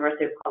at the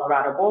University of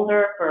Colorado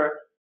Boulder,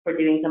 for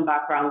doing some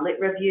background lit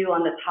review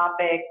on the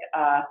topic.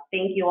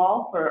 Thank you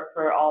all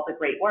for all the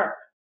great work.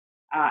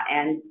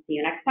 And see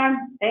you next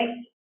time. Thanks.